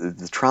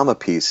the trauma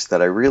piece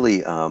that I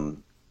really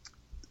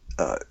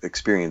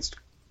experienced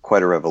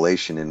quite a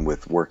revelation in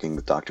with working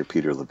with Dr.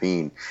 Peter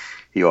Levine.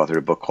 He authored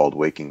a book called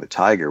Waking the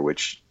Tiger,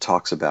 which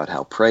talks about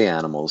how prey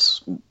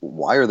animals,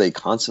 why are they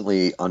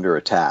constantly under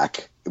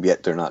attack,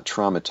 yet they're not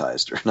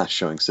traumatized or not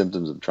showing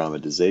symptoms of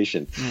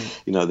traumatization.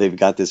 They've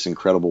got this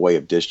incredible way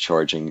of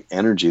discharging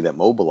energy that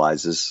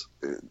mobilizes,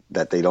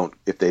 that they don't,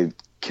 if they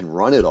can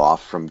run it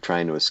off from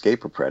trying to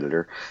escape a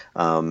predator,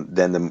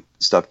 then the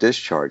stuff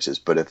discharges.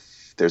 But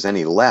if there's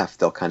any left,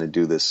 they'll kind of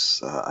do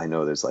this. I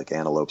know there's like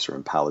antelopes or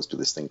impalas do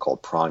this thing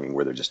called pronging,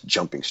 where they're just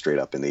jumping straight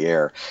up in the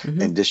air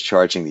and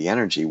discharging the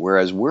energy.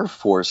 Whereas we're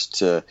forced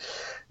to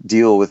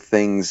deal with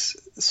things,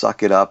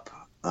 suck it up,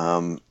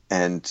 and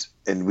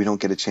we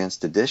don't get a chance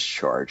to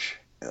discharge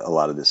a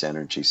lot of this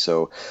energy.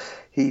 So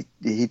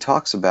he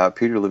talks about,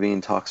 Peter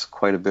Levine talks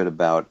quite a bit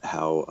about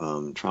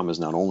how trauma is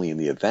not only in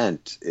the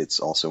event,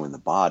 it's also in the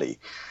body.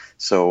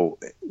 So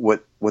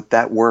what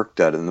that work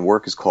did, and the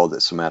work is called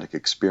somatic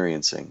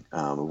experiencing,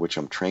 which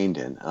I'm trained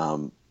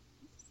in,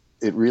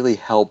 it really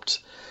helped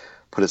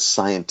put a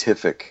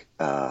scientific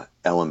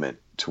element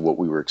to what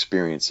we were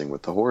experiencing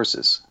with the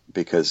horses,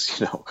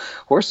 because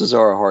horses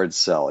are a hard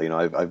sell.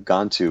 I've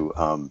gone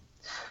to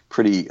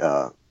pretty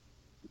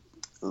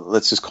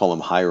let's just call them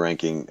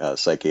high-ranking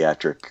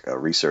psychiatric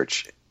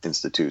research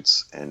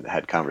institutes, and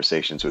had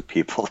conversations with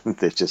people.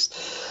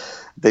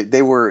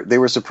 They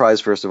were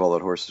surprised, first of all,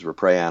 that horses were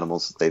prey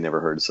animals. They never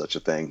heard of such a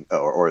thing,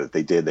 or if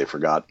they did, they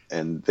forgot.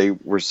 And they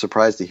were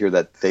surprised to hear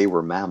that they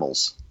were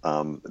mammals.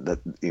 That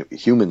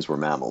humans were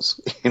mammals.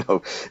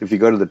 If you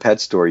go to the pet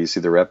store, you see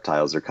the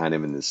reptiles are kind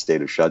of in this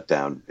state of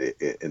shutdown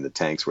in the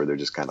tanks, where they're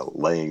just kind of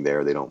laying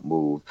there, they don't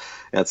move.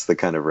 That's the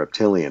kind of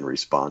reptilian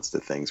response to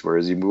things.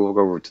 Whereas you move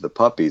over to the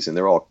puppies, and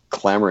they're all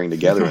clamoring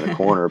together in a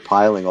corner,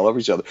 piling all over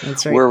each other.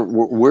 That's right.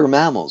 We're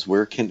mammals.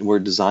 We're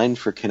designed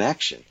for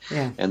connection.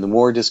 Yeah. And the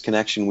more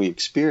disconnection we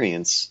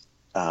experience,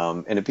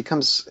 and it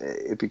becomes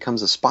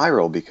a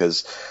spiral,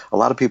 because a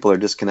lot of people are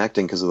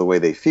disconnecting because of the way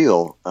they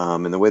feel,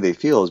 and the way they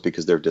feel is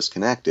because they're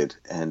disconnected,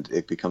 and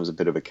it becomes a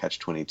bit of a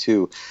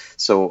catch-22.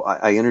 So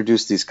I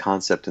introduced these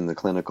concepts in the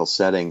clinical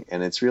setting,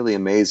 and it's really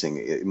amazing.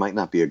 It might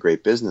not be a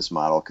great business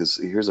model,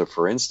 because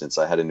for instance,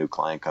 I had a new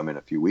client come in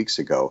a few weeks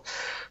ago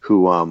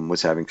who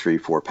was having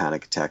 3-4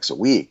 panic attacks a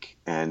week,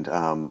 and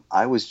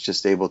I was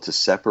just able to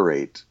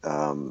separate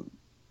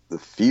the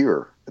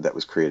fear that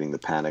was creating the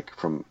panic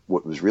from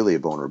what was really a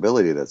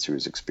vulnerability that she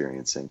was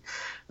experiencing.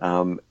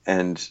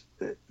 And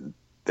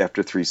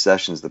after 3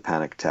 sessions, the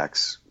panic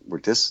attacks were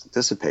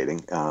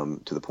dissipating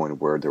to the point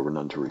of where there were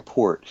none to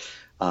report.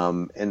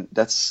 And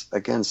that's,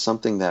 again,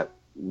 something that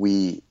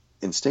we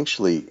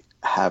instinctually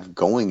have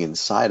going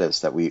inside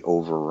us that we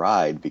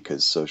override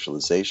because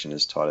socialization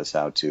has taught us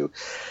how to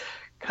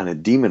kind of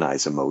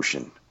demonize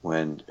emotion,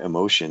 when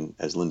emotion,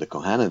 as Linda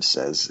Kohanev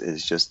says,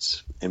 is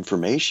just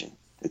information.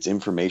 It's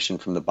information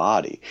from the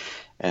body.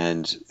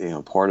 And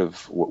part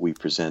of what we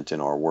present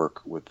in our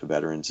work with the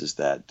veterans is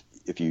that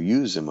if you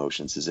use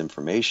emotions as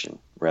information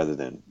rather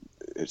than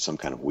it's some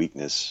kind of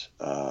weakness,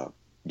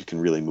 you can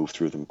really move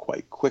through them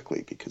quite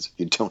quickly, because if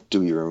you don't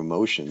do your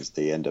emotions,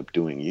 they end up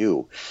doing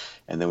you.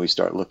 And then we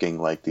start looking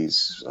like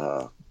these,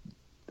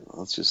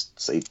 let's just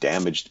say,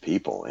 damaged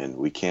people, and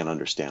we can't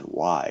understand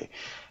why.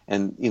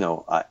 And,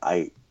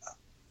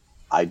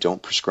 I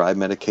don't prescribe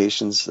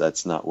medications.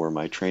 That's not where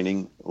my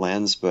training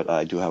lands, but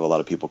I do have a lot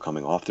of people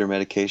coming off their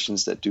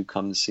medications that do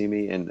come to see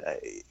me. And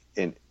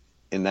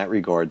in that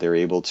regard, they're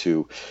able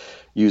to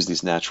use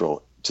these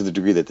natural, to the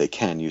degree that they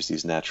can, use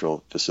these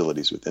natural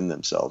facilities within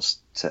themselves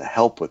to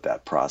help with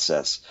that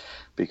process.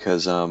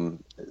 Because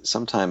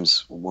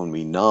sometimes when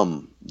we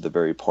numb the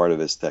very part of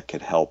us that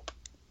could help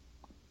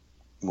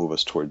move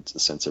us towards a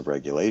sense of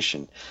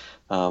regulation,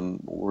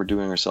 we're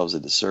doing ourselves a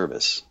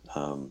disservice.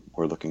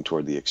 We're looking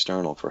toward the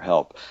external for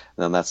help.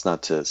 Now, that's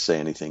not to say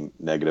anything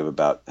negative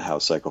about how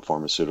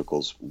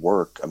psychopharmaceuticals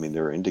work. I mean,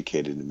 they're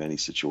indicated in many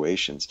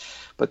situations.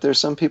 But there's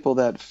some people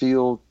that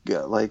feel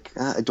like,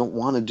 I don't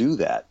want to do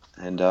that.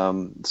 And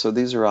so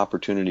these are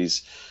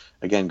opportunities,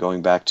 again,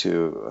 going back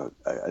to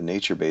a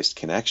nature-based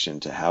connection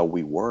to how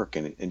we work.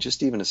 And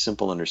just even a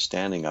simple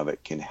understanding of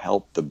it can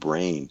help the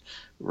brain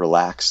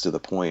relax to the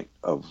point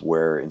of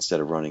where, instead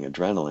of running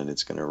adrenaline,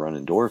 it's going to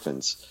run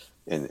endorphins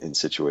in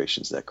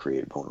situations that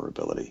create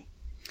vulnerability.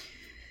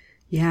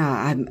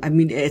 Yeah, I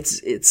mean,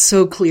 it's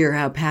so clear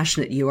how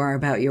passionate you are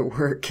about your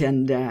work,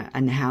 and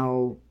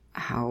how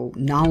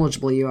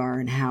knowledgeable you are,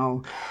 and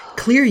how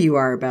clear you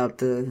are about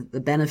the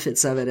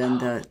benefits of it and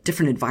the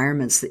different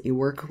environments that you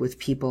work with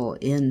people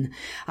in.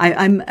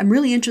 I'm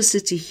really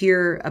interested to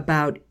hear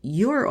about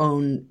your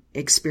own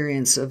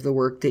experience of the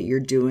work that you're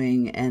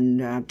doing,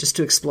 and just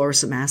to explore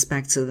some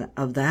aspects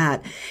of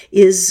that.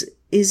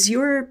 Is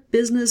your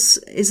business,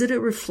 is it a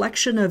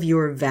reflection of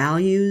your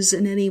values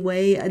in any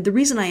way? The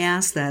reason I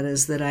ask that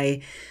is that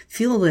I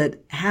feel that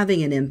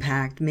having an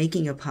impact,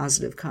 making a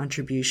positive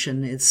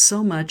contribution, it's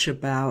so much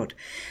about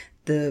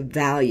the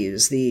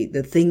values, the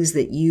things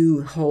that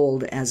you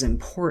hold as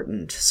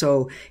important.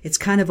 So it's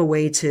kind of a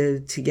way to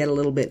get a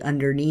little bit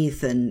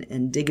underneath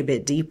and dig a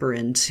bit deeper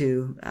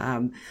into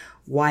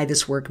why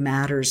this work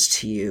matters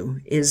to you.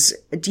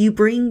 Do you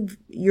bring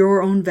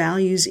your own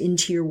values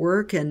into your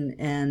work,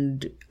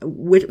 and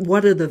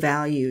what are the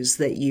values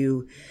that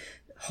you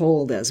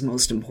hold as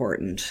most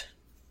important?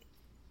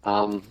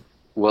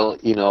 Well,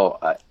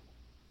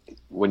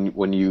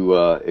 when you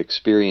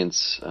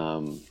experience,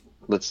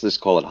 let's just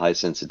call it high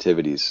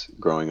sensitivities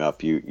growing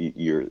up,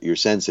 you're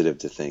sensitive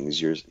to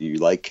things. You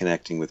like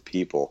connecting with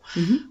people.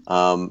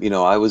 Mm-hmm.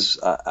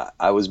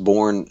 I was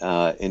born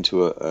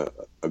into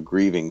a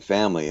grieving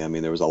family. I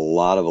mean, there was a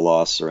lot of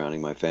loss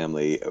surrounding my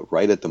family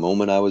right at the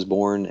moment I was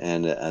born,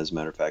 and as a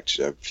matter of fact,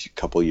 a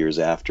couple years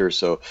after.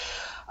 So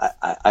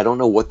I don't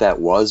know what that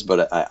was,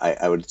 but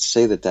I would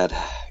say that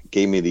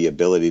gave me the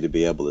ability to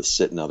be able to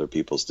sit in other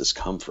people's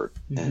discomfort.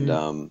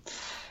 Mm-hmm.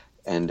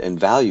 and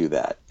value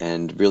that,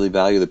 and really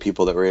value the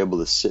people that were able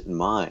to sit in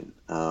mine.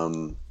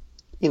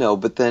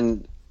 But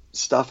then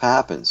stuff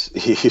happens.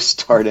 You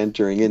start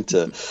entering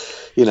into,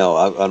 I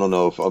don't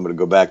know if I'm going to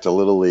go back to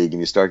Little League, and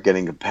you start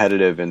getting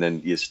competitive, and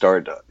then you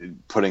start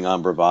putting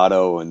on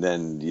bravado, and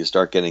then you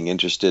start getting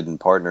interested in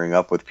partnering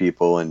up with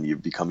people, and you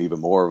become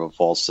even more of a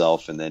false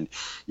self, and then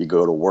you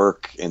go to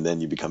work, and then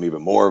you become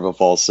even more of a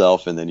false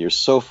self, and then you're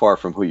so far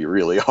from who you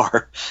really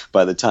are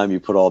by the time you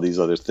put all these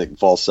other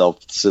false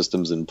self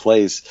systems in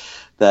place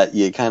that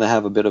you kind of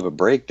have a bit of a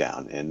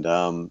breakdown.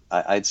 And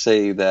I'd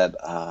say that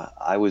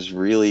I was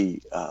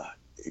really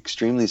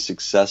extremely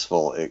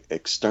successful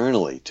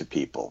externally to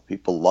people.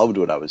 People loved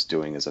what I was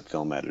doing as a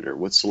film editor.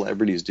 What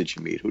celebrities did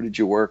you meet? Who did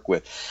you work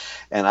with?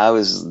 And I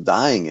was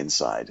dying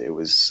inside. It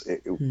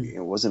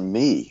wasn't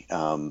me.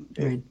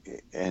 Right.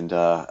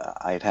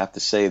 I'd have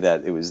to say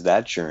that it was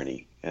that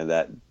journey, and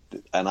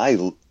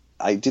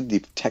I did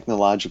the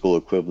technological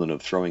equivalent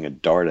of throwing a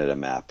dart at a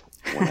map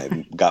when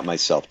I got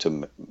myself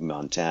to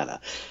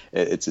Montana.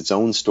 It's its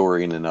own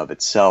story in and of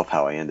itself,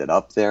 how I ended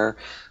up there.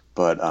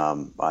 But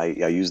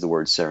I used the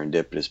word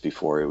serendipitous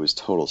before. It was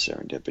total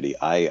serendipity.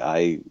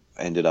 I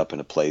ended up in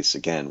a place,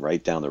 again,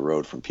 right down the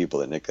road from people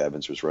that Nick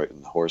Evans was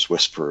writing The Horse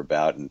Whisperer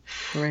about, and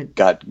right.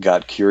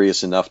 got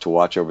curious enough to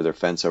watch over their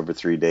fence over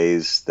 3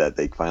 days that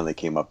they finally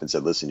came up and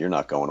said, listen, you're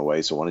not going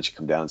away, so why don't you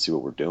come down and see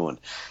what we're doing?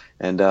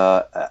 And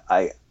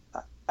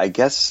I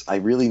guess I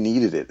really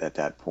needed it at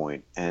that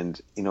point. And,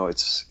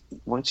 it's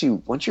once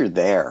you're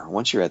there,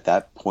 once you're at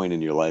that point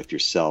in your life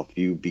yourself,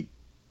 you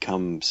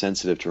become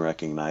sensitive to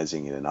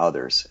recognizing it in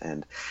others.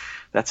 And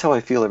that's how I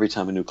feel every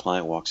time a new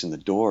client walks in the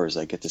door, is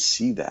I get to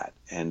see that.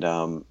 And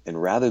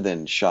rather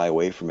than shy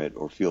away from it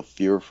or feel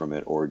fear from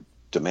it or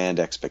demand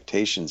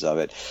expectations of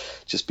it.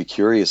 Just be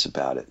curious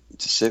about it,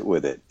 to sit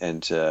with it.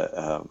 And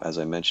as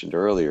I mentioned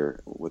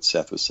earlier, what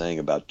Seth was saying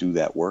about do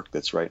that work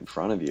that's right in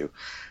front of you.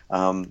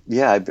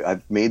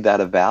 I've made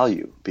that a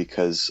value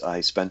because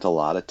I spent a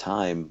lot of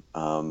time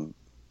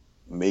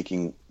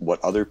making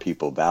what other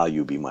people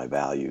value be my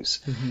values.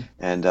 Mm-hmm.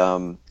 And,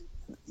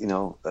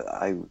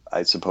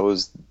 I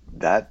suppose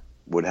that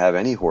would have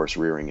any horse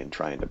rearing and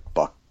trying to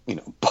buck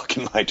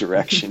in my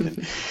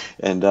direction.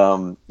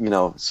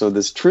 So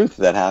this truth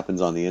that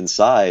happens on the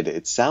inside,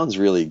 it sounds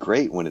really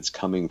great when it's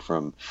coming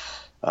from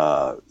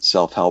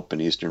self-help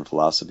and Eastern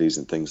philosophies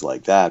and things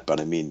like that. But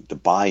I mean, the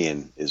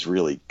buy-in is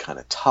really kind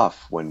of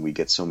tough when we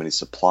get so many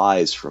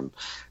supplies from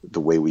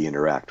the way we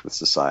interact with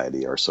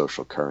society, our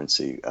social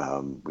currency.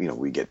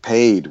 We get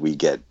paid, we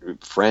get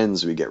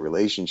friends, we get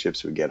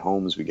relationships, we get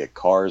homes, we get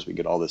cars, we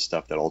get all this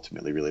stuff that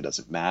ultimately really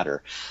doesn't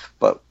matter.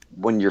 But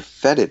when you're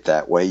fed it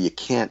that way, you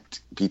can't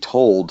be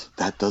told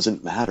that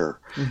doesn't matter.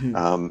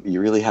 Mm-hmm.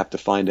 You really have to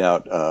find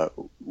out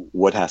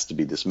what has to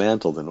be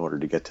dismantled in order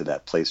to get to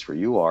that place where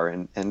you are.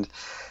 And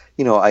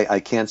I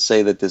can't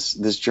say that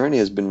this journey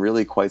has been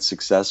really quite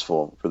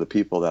successful for the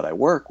people that I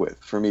work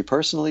with. For me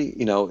personally,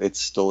 it's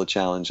still a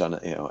challenge on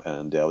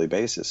a daily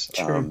basis.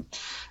 Sure.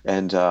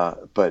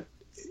 But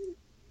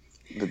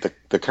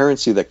the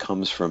currency that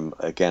comes from,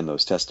 again,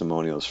 those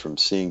testimonials, from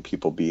seeing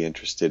people be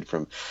interested,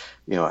 from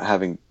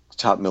having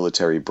top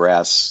military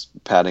brass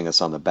patting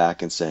us on the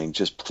back and saying,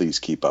 just please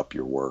keep up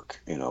your work.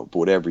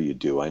 Whatever you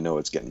do, I know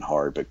it's getting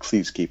hard, but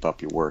please keep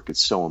up your work.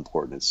 It's so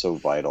important. It's so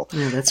vital.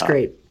 Yeah, that's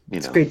great.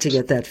 It's great to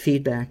get that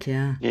feedback.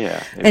 Yeah.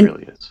 Yeah, it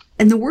really is.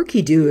 And the work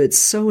you do, it's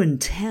so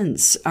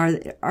intense.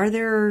 Are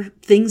there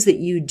things that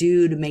you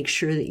do to make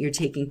sure that you're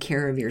taking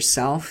care of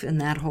yourself in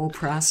that whole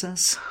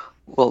process?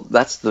 Well,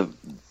 that's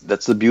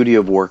the beauty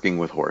of working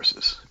with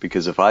horses,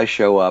 because if I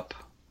show up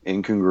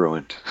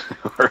incongruent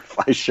or if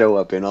I show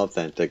up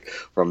inauthentic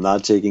from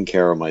not taking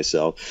care of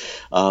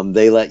myself,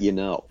 they let you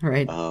know.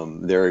 Right.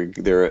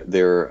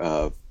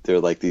 They're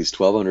like these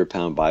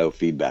 1,200-pound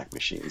biofeedback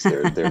machines.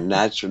 They're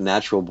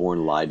natural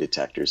born lie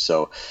detectors.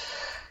 So,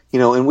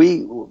 and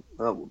we,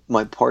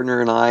 my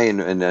partner and I,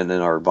 and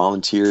our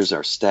volunteers,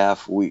 our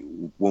staff,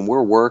 when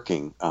we're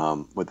working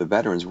with the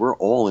veterans, we're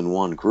all in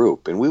one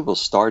group, and we will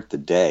start the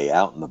day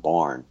out in the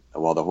barn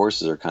while the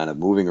horses are kind of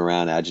moving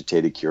around,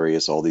 agitated,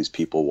 curious, all these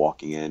people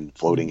walking in,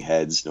 floating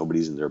heads,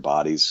 nobody's in their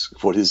bodies.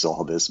 What is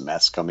all this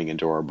mess coming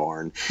into our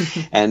barn?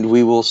 And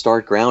we will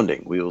start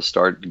grounding. We will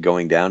start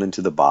going down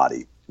into the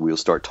body. We'll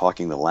start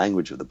talking the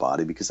language of the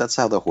body, because that's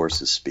how the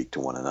horses speak to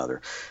one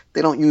another.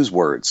 They don't use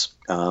words.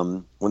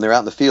 When they're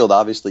out in the field,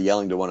 obviously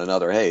yelling to one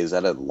another, hey, is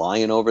that a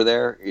lion over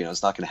there?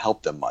 It's not going to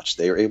help them much.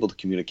 They are able to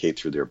communicate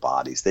through their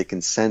bodies. They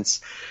can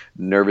sense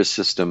nervous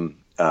system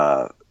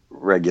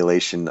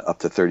regulation up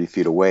to 30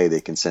 feet away. They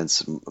can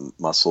sense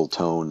muscle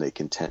tone. They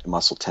can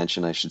muscle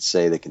tension, I should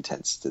say. They can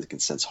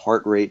sense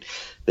heart rate.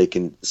 They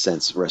can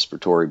sense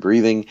respiratory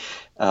breathing,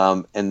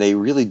 and they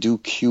really do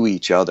cue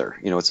each other.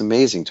 It's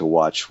amazing to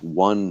watch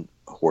one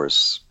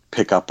horse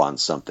pick up on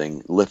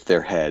something, lift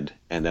their head,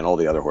 and then all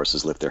the other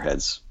horses lift their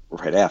heads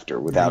right after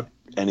without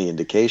any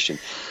indication.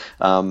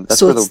 That's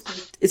where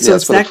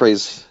the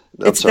phrase.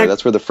 That's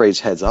where the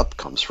phrase "heads up"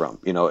 comes from.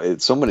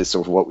 So many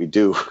of what we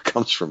do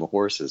comes from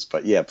horses.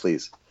 But yeah,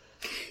 please.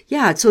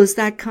 Yeah, so it's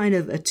that kind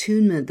of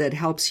attunement that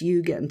helps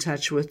you get in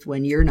touch with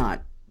when you're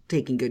not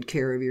taking good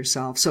care of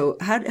yourself. So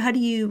how do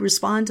you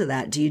respond to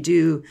that? Do you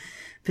do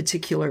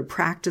particular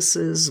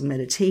practices,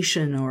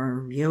 meditation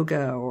or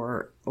yoga,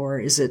 or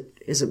is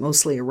it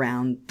mostly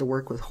around the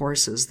work with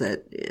horses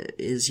that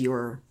is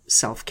your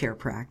self-care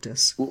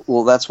practice?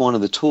 Well, that's one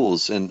of the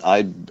tools, and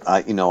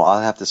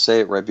I'll have to say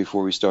it right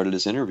before we started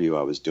this interview.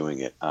 I was doing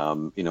it.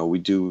 We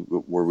do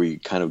where we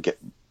kind of get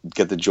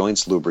the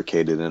joints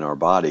lubricated in our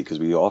body, because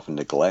we often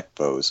neglect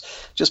those,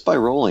 just by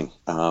rolling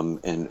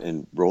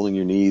and rolling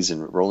your knees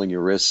and rolling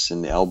your wrists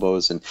and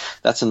elbows, and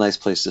that's a nice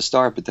place to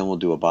start. But then we'll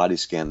do a body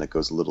scan that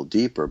goes a little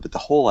deeper. But the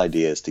whole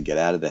idea is to get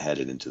out of the head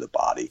and into the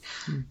body.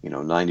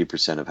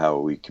 90% of how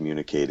we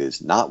communicate is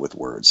not with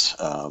words.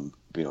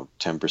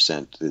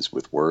 10% is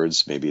with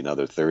words, maybe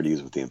another 30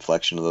 is with the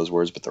inflection of those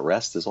words, but the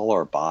rest is all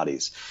our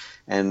bodies.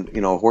 And,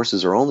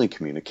 horses are only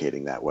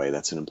communicating that way.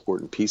 That's an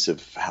important piece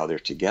of how they're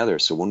together.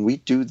 So when we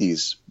do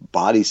these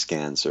body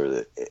scans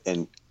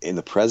and in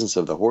the presence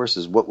of the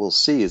horses, what we'll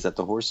see is that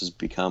the horses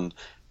become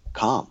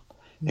calm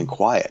and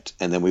quiet.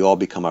 And then we all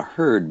become a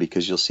herd,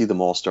 because you'll see them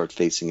all start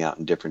facing out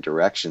in different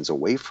directions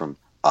away from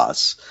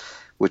us,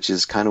 which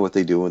is kind of what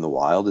they do in the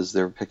wild, is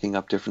they're picking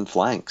up different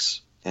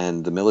flanks.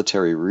 And the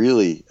military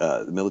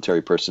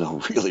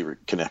personnel really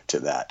connect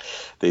to that.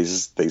 They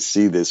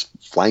see this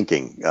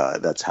flanking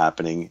that's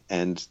happening,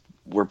 and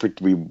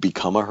we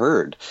become a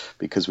herd,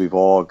 because we've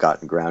all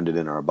gotten grounded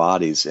in our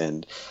bodies.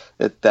 And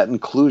that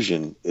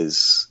inclusion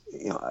is,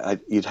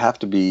 you'd have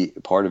to be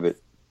part of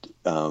it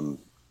to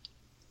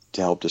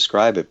help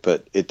describe it,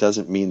 but it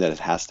doesn't mean that it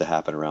has to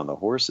happen around the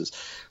horses.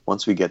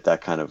 Once we get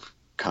that kind of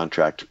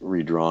contract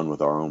redrawn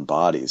with our own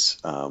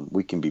bodies,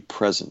 we can be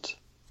present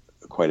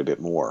quite a bit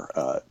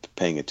more,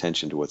 paying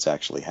attention to what's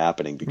actually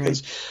happening,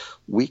 because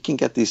we can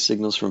get these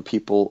signals from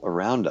people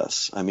around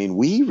us. I mean,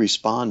 we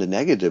respond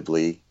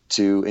negatively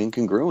to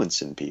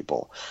incongruence in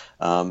people.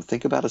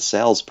 Think about a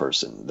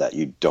salesperson that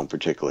you don't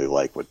particularly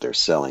like what they're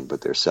selling,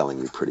 but they're selling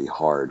you pretty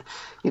hard.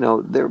 You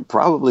know, they're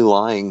probably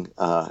lying,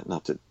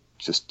 not to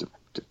just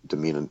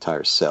demean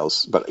entire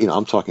sales, but, you know,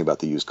 I'm talking about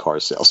the used car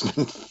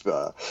salesman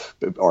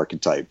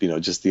archetype, you know,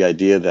 just the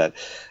idea that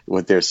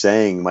what they're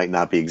saying might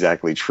not be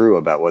exactly true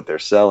about what they're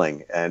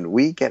selling. And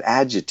we get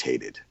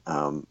agitated.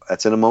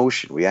 That's an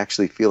emotion. We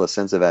actually feel a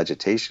sense of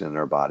agitation in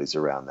our bodies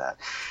around that.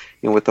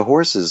 You know, with the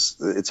horses,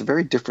 it's a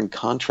very different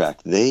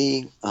contract.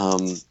 They,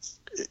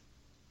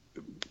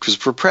 because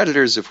for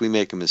predators, if we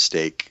make a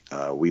mistake,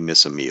 we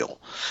miss a meal.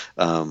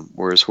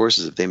 Whereas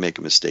horses, if they make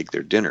a mistake,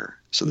 they're dinner.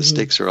 So the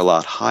stakes are a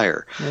lot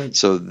higher. Right.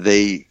 So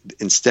they,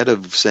 instead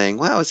of saying,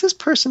 wow, is this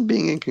person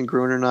being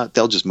incongruent or not?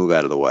 They'll just move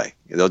out of the way.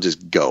 They'll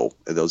just go.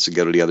 They'll just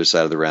go to the other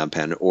side of the round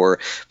pen. Or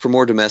for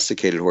more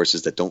domesticated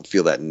horses that don't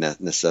feel that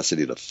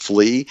necessity to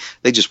flee,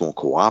 they just won't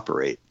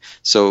cooperate.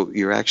 So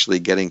you're actually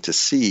getting to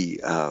see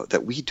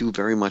that we do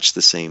very much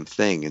the same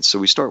thing. And so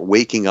we start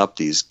waking up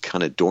these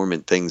kind of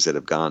dormant things that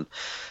have gone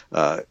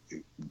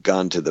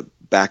to the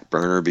back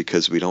burner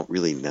because we don't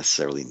really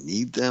necessarily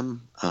need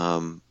them.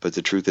 But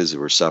the truth is that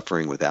we're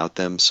suffering without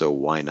them, so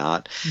why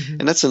not?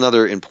 And that's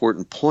another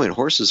important point.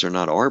 Horses are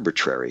not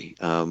arbitrary.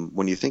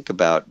 When you think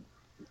about,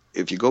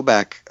 if you go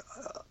back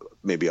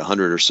maybe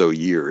 100 or so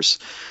years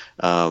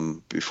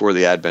before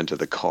the advent of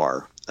the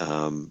car,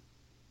 and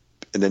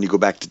then you go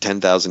back to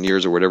 10,000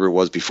 years or whatever it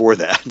was before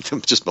that,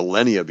 just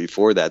millennia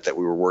before that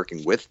we were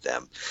working with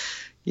them.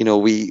 You know,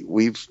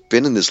 we've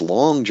been in this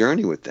long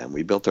journey with them.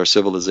 We built our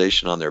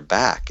civilization on their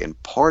back.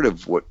 And part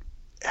of what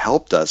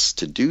helped us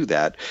to do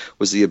that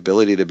was the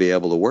ability to be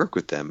able to work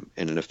with them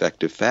in an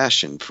effective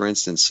fashion. For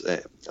instance,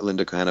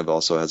 Linda Kohanov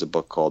also has a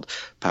book called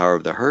Power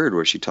of the Herd,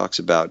 where she talks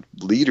about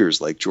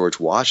leaders like George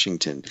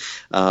Washington,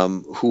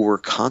 who were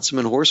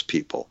consummate horse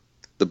people.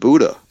 The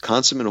Buddha,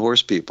 consummate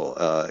horse people,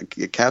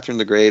 Catherine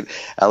the Great,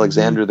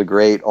 Alexander the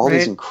Great, all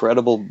these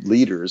incredible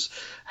leaders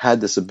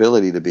had this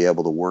ability to be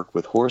able to work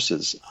with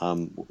horses.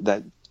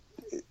 That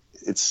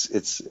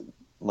it's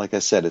like I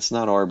said, it's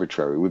not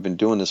arbitrary. We've been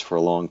doing this for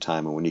a long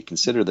time, and when you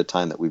consider the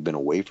time that we've been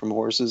away from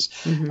horses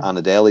on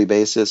a daily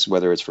basis,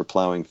 whether it's for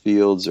plowing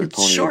fields or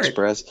Pony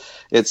Express,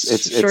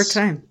 it's short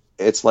time.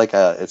 It's like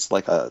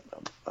a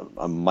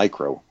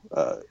micro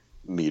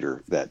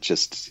meter that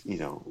just, you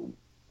know.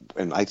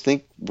 And I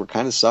think we're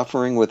kind of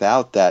suffering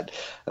without that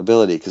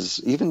ability,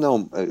 because even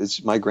though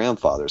it's my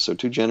grandfather, so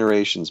 2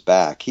 generations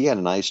back, he had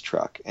an ice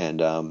truck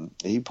and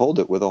he pulled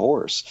it with a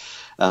horse.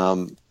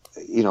 You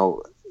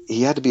know,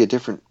 he had to be a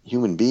different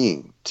human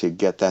being to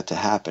get that to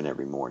happen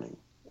every morning.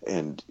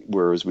 And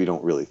whereas we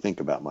don't really think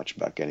about much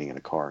about getting in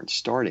a car and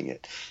starting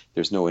it,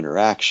 there's no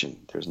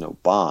interaction, there's no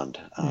bond,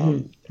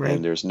 and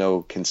there's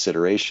no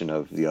consideration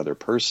of the other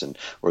person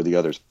or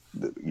the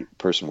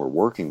person we're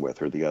working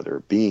with or the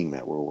other being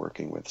that we're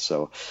working with.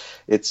 So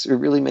it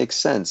really makes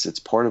sense. It's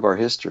part of our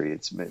history.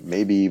 It's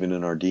maybe even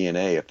in our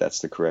DNA, if that's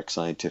the correct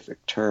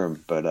scientific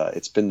term, but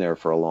it's been there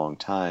for a long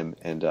time,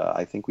 and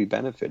I think we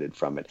benefited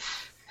from it.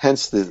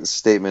 Hence the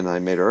statement I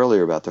made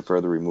earlier about the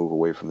further we move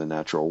away from the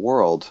natural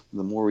world,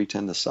 the more we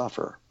tend to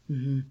suffer.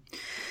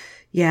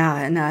 Yeah,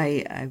 and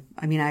I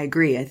mean, I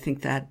agree. I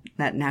think that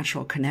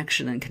natural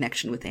connection and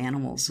connection with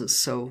animals is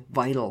so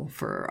vital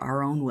for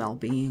our own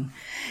well-being.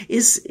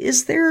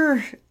 Is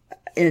there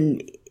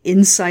an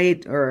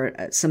insight or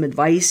some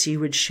advice you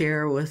would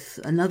share with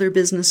another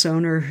business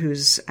owner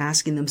who's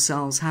asking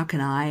themselves, how can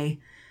I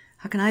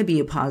be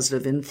a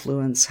positive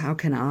influence? How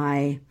can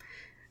I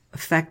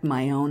affect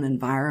my own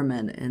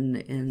environment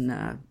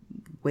in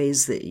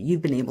ways that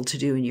you've been able to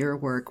do in your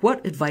work?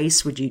 What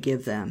advice would you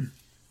give them?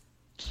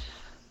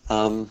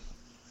 You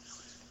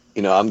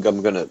know, I'm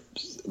going to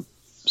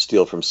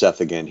steal from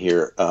Seth again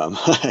here.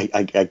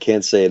 I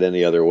can't say it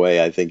any other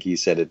way. I think he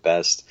said it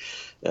best.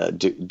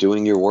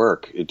 Doing your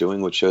work,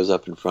 doing what shows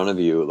up in front of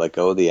you, let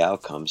go of the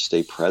outcome,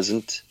 stay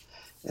present,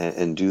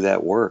 and do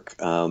that work.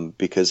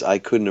 Because I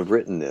couldn't have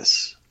written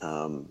this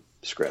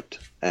script.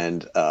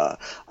 And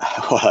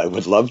I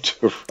would love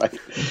to write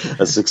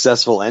a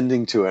successful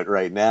ending to it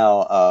right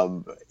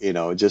now, you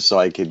know, just so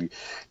I could,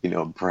 you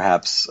know,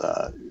 perhaps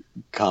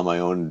calm my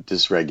own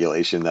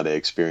dysregulation that I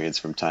experience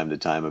from time to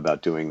time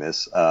about doing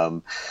this.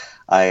 I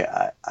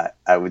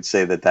would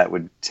say that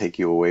would take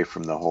you away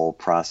from the whole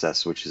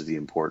process, which is the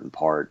important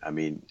part. I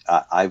mean,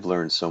 I've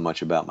learned so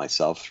much about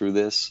myself through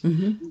this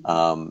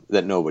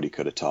that nobody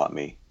could have taught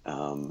me.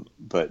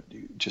 But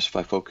just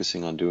by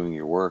focusing on doing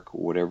your work,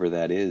 whatever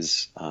that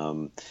is,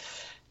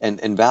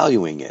 and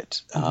valuing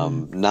it,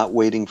 not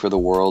waiting for the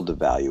world to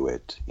value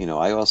it. You know,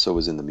 I also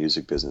was in the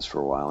music business for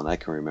a while, and I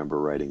can remember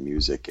writing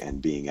music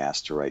and being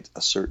asked to write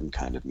a certain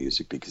kind of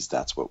music because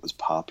that's what was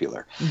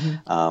popular.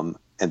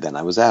 And then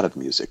I was out of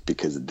music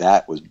because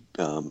that was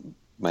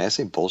may I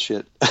say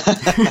bullshit?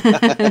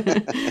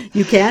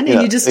 You can,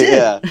 and you just did.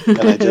 Yeah,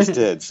 and I just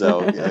did.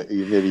 So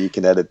maybe you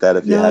can edit that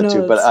if you had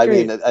to. But I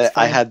mean,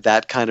 I had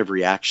that kind of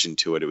reaction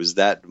to it. It was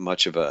that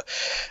much of a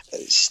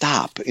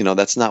stop.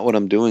 That's not what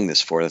I'm doing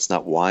this for. That's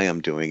not why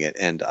I'm doing it.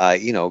 And I,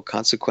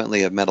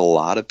 consequently have met a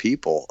lot of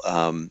people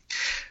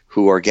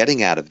who are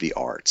getting out of the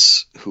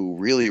arts, who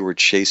really were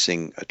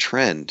chasing a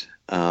trend.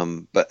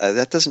 But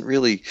that doesn't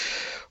really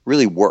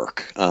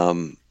work.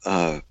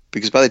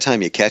 Because by the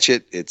time you catch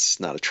it, it's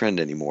not a trend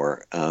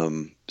anymore.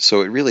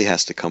 So it really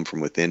has to come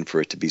from within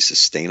for it to be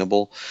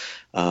sustainable.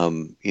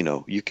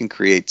 You can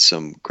create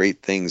some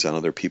great things on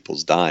other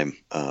people's dime,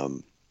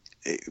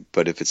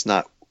 but if it's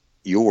not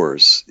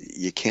yours,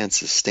 you can't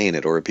sustain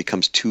it, or it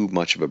becomes too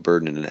much of a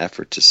burden and an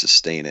effort to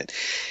sustain it.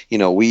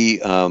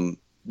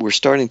 We're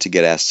starting to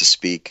get asked to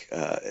speak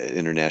at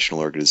international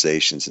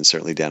organizations, and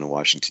certainly down in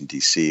Washington,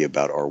 D.C.,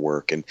 about our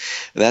work. And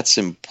that's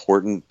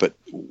important. But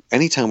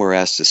anytime we're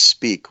asked to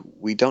speak,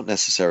 we don't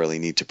necessarily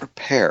need to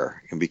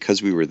prepare. And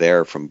because we were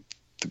there from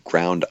the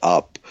ground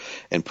up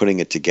and putting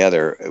it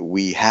together,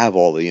 we have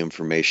all the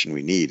information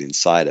we need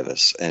inside of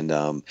us. And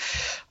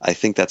I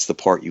think that's the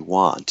part you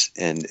want.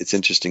 And it's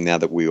interesting now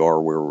that we are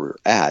where we're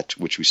at,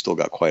 which we still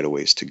got quite a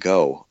ways to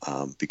go,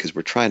 because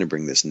we're trying to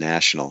bring this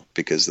national,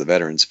 because the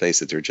veterans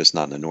face it, they're just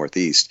not in the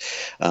Northeast.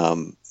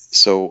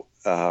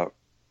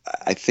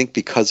 I think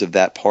because of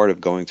that part of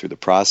going through the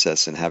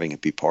process and having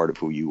it be part of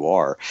who you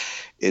are,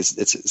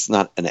 it's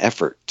not an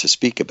effort to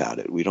speak about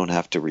it. We don't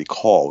have to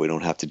recall. We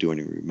don't have to do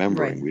any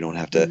remembering. Right. We don't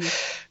have to.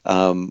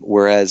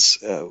 Whereas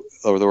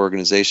other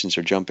organizations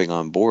are jumping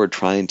on board,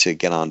 trying to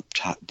get on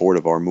board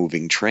of our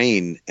moving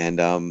train,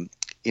 and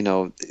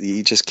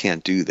you just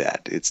can't do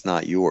that. It's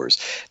not yours.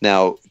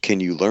 Now, can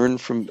you learn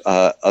from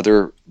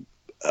other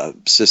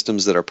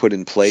systems that are put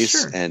in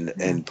place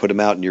and put them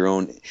out in your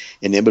own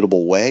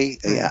inimitable way?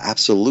 Yeah,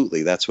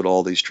 absolutely. That's what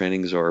all these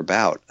trainings are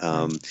about.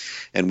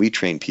 And we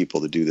train people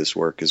to do this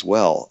work as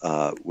well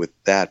with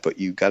that, but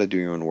you got to do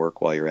your own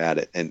work while you're at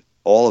it. And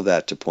all of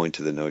that to point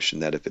to the notion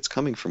that if it's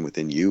coming from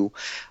within you,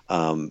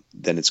 then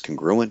it's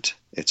congruent,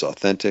 it's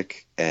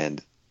authentic,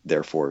 and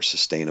therefore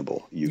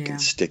sustainable. You can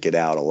stick it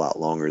out a lot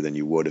longer than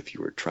you would if you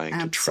were trying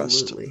to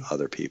trust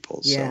other people.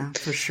 Yeah,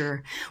 for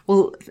sure.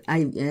 Well,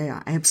 I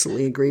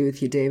absolutely agree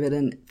with you, David.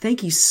 And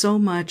thank you so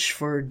much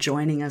for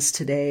joining us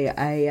today.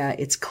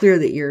 It's clear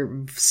that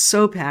you're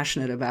so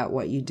passionate about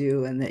what you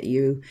do, and that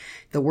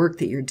the work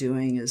that you're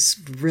doing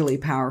is really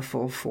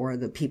powerful for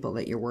the people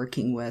that you're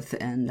working with,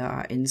 and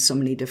in so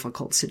many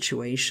difficult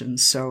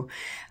situations. So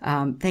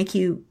thank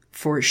you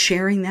for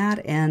sharing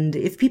that. And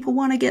if people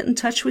want to get in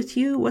touch with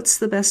you, what's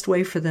the best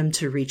way for them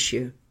to reach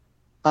you?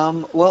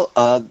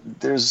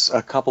 There's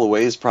a couple of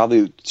ways,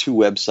 probably 2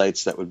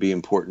 websites that would be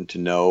important to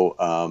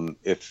know.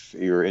 If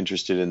you're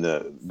interested in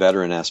the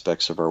veteran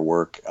aspects of our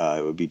work,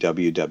 it would be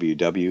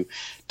www.theequuseffect,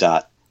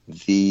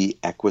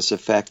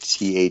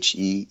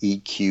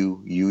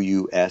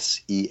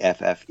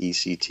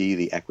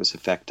 TheEquuseffect,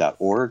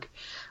 theequuseffect.org.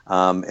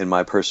 And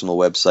my personal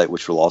website,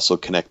 which will also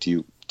connect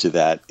you to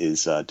that,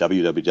 is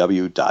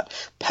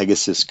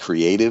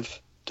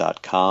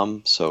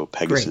www.pegasuscreative.com. So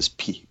Pegasus,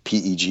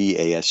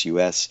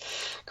 Pegasus,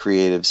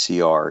 creative,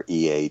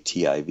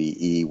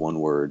 Creative, one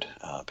word,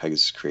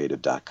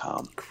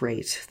 pegasuscreative.com.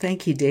 Great.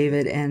 Thank you,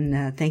 David.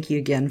 And thank you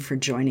again for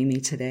joining me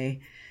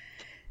today.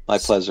 My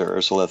pleasure,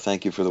 Ursula.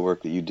 Thank you for the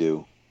work that you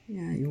do.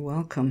 Yeah, you're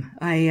welcome.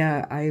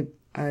 I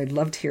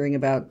loved hearing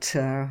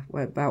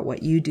about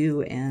what you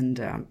do,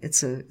 and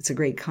it's a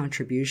great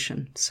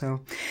contribution.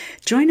 So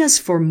join us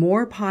for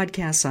more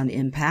podcasts on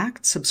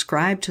impact.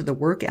 Subscribe to the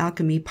Work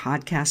Alchemy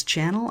podcast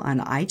channel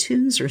on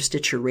iTunes or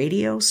Stitcher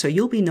Radio, so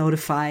you'll be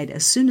notified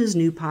as soon as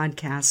new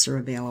podcasts are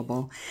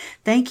available.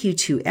 Thank you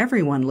to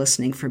everyone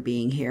listening for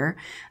being here.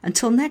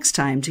 Until next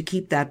time, to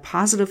keep that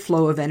positive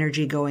flow of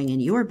energy going in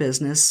your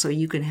business so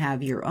you can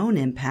have your own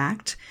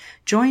impact,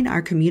 join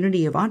our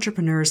community of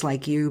entrepreneurs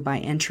like you by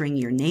entering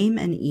your name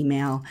and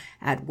email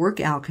at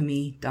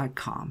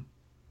workalchemy.com.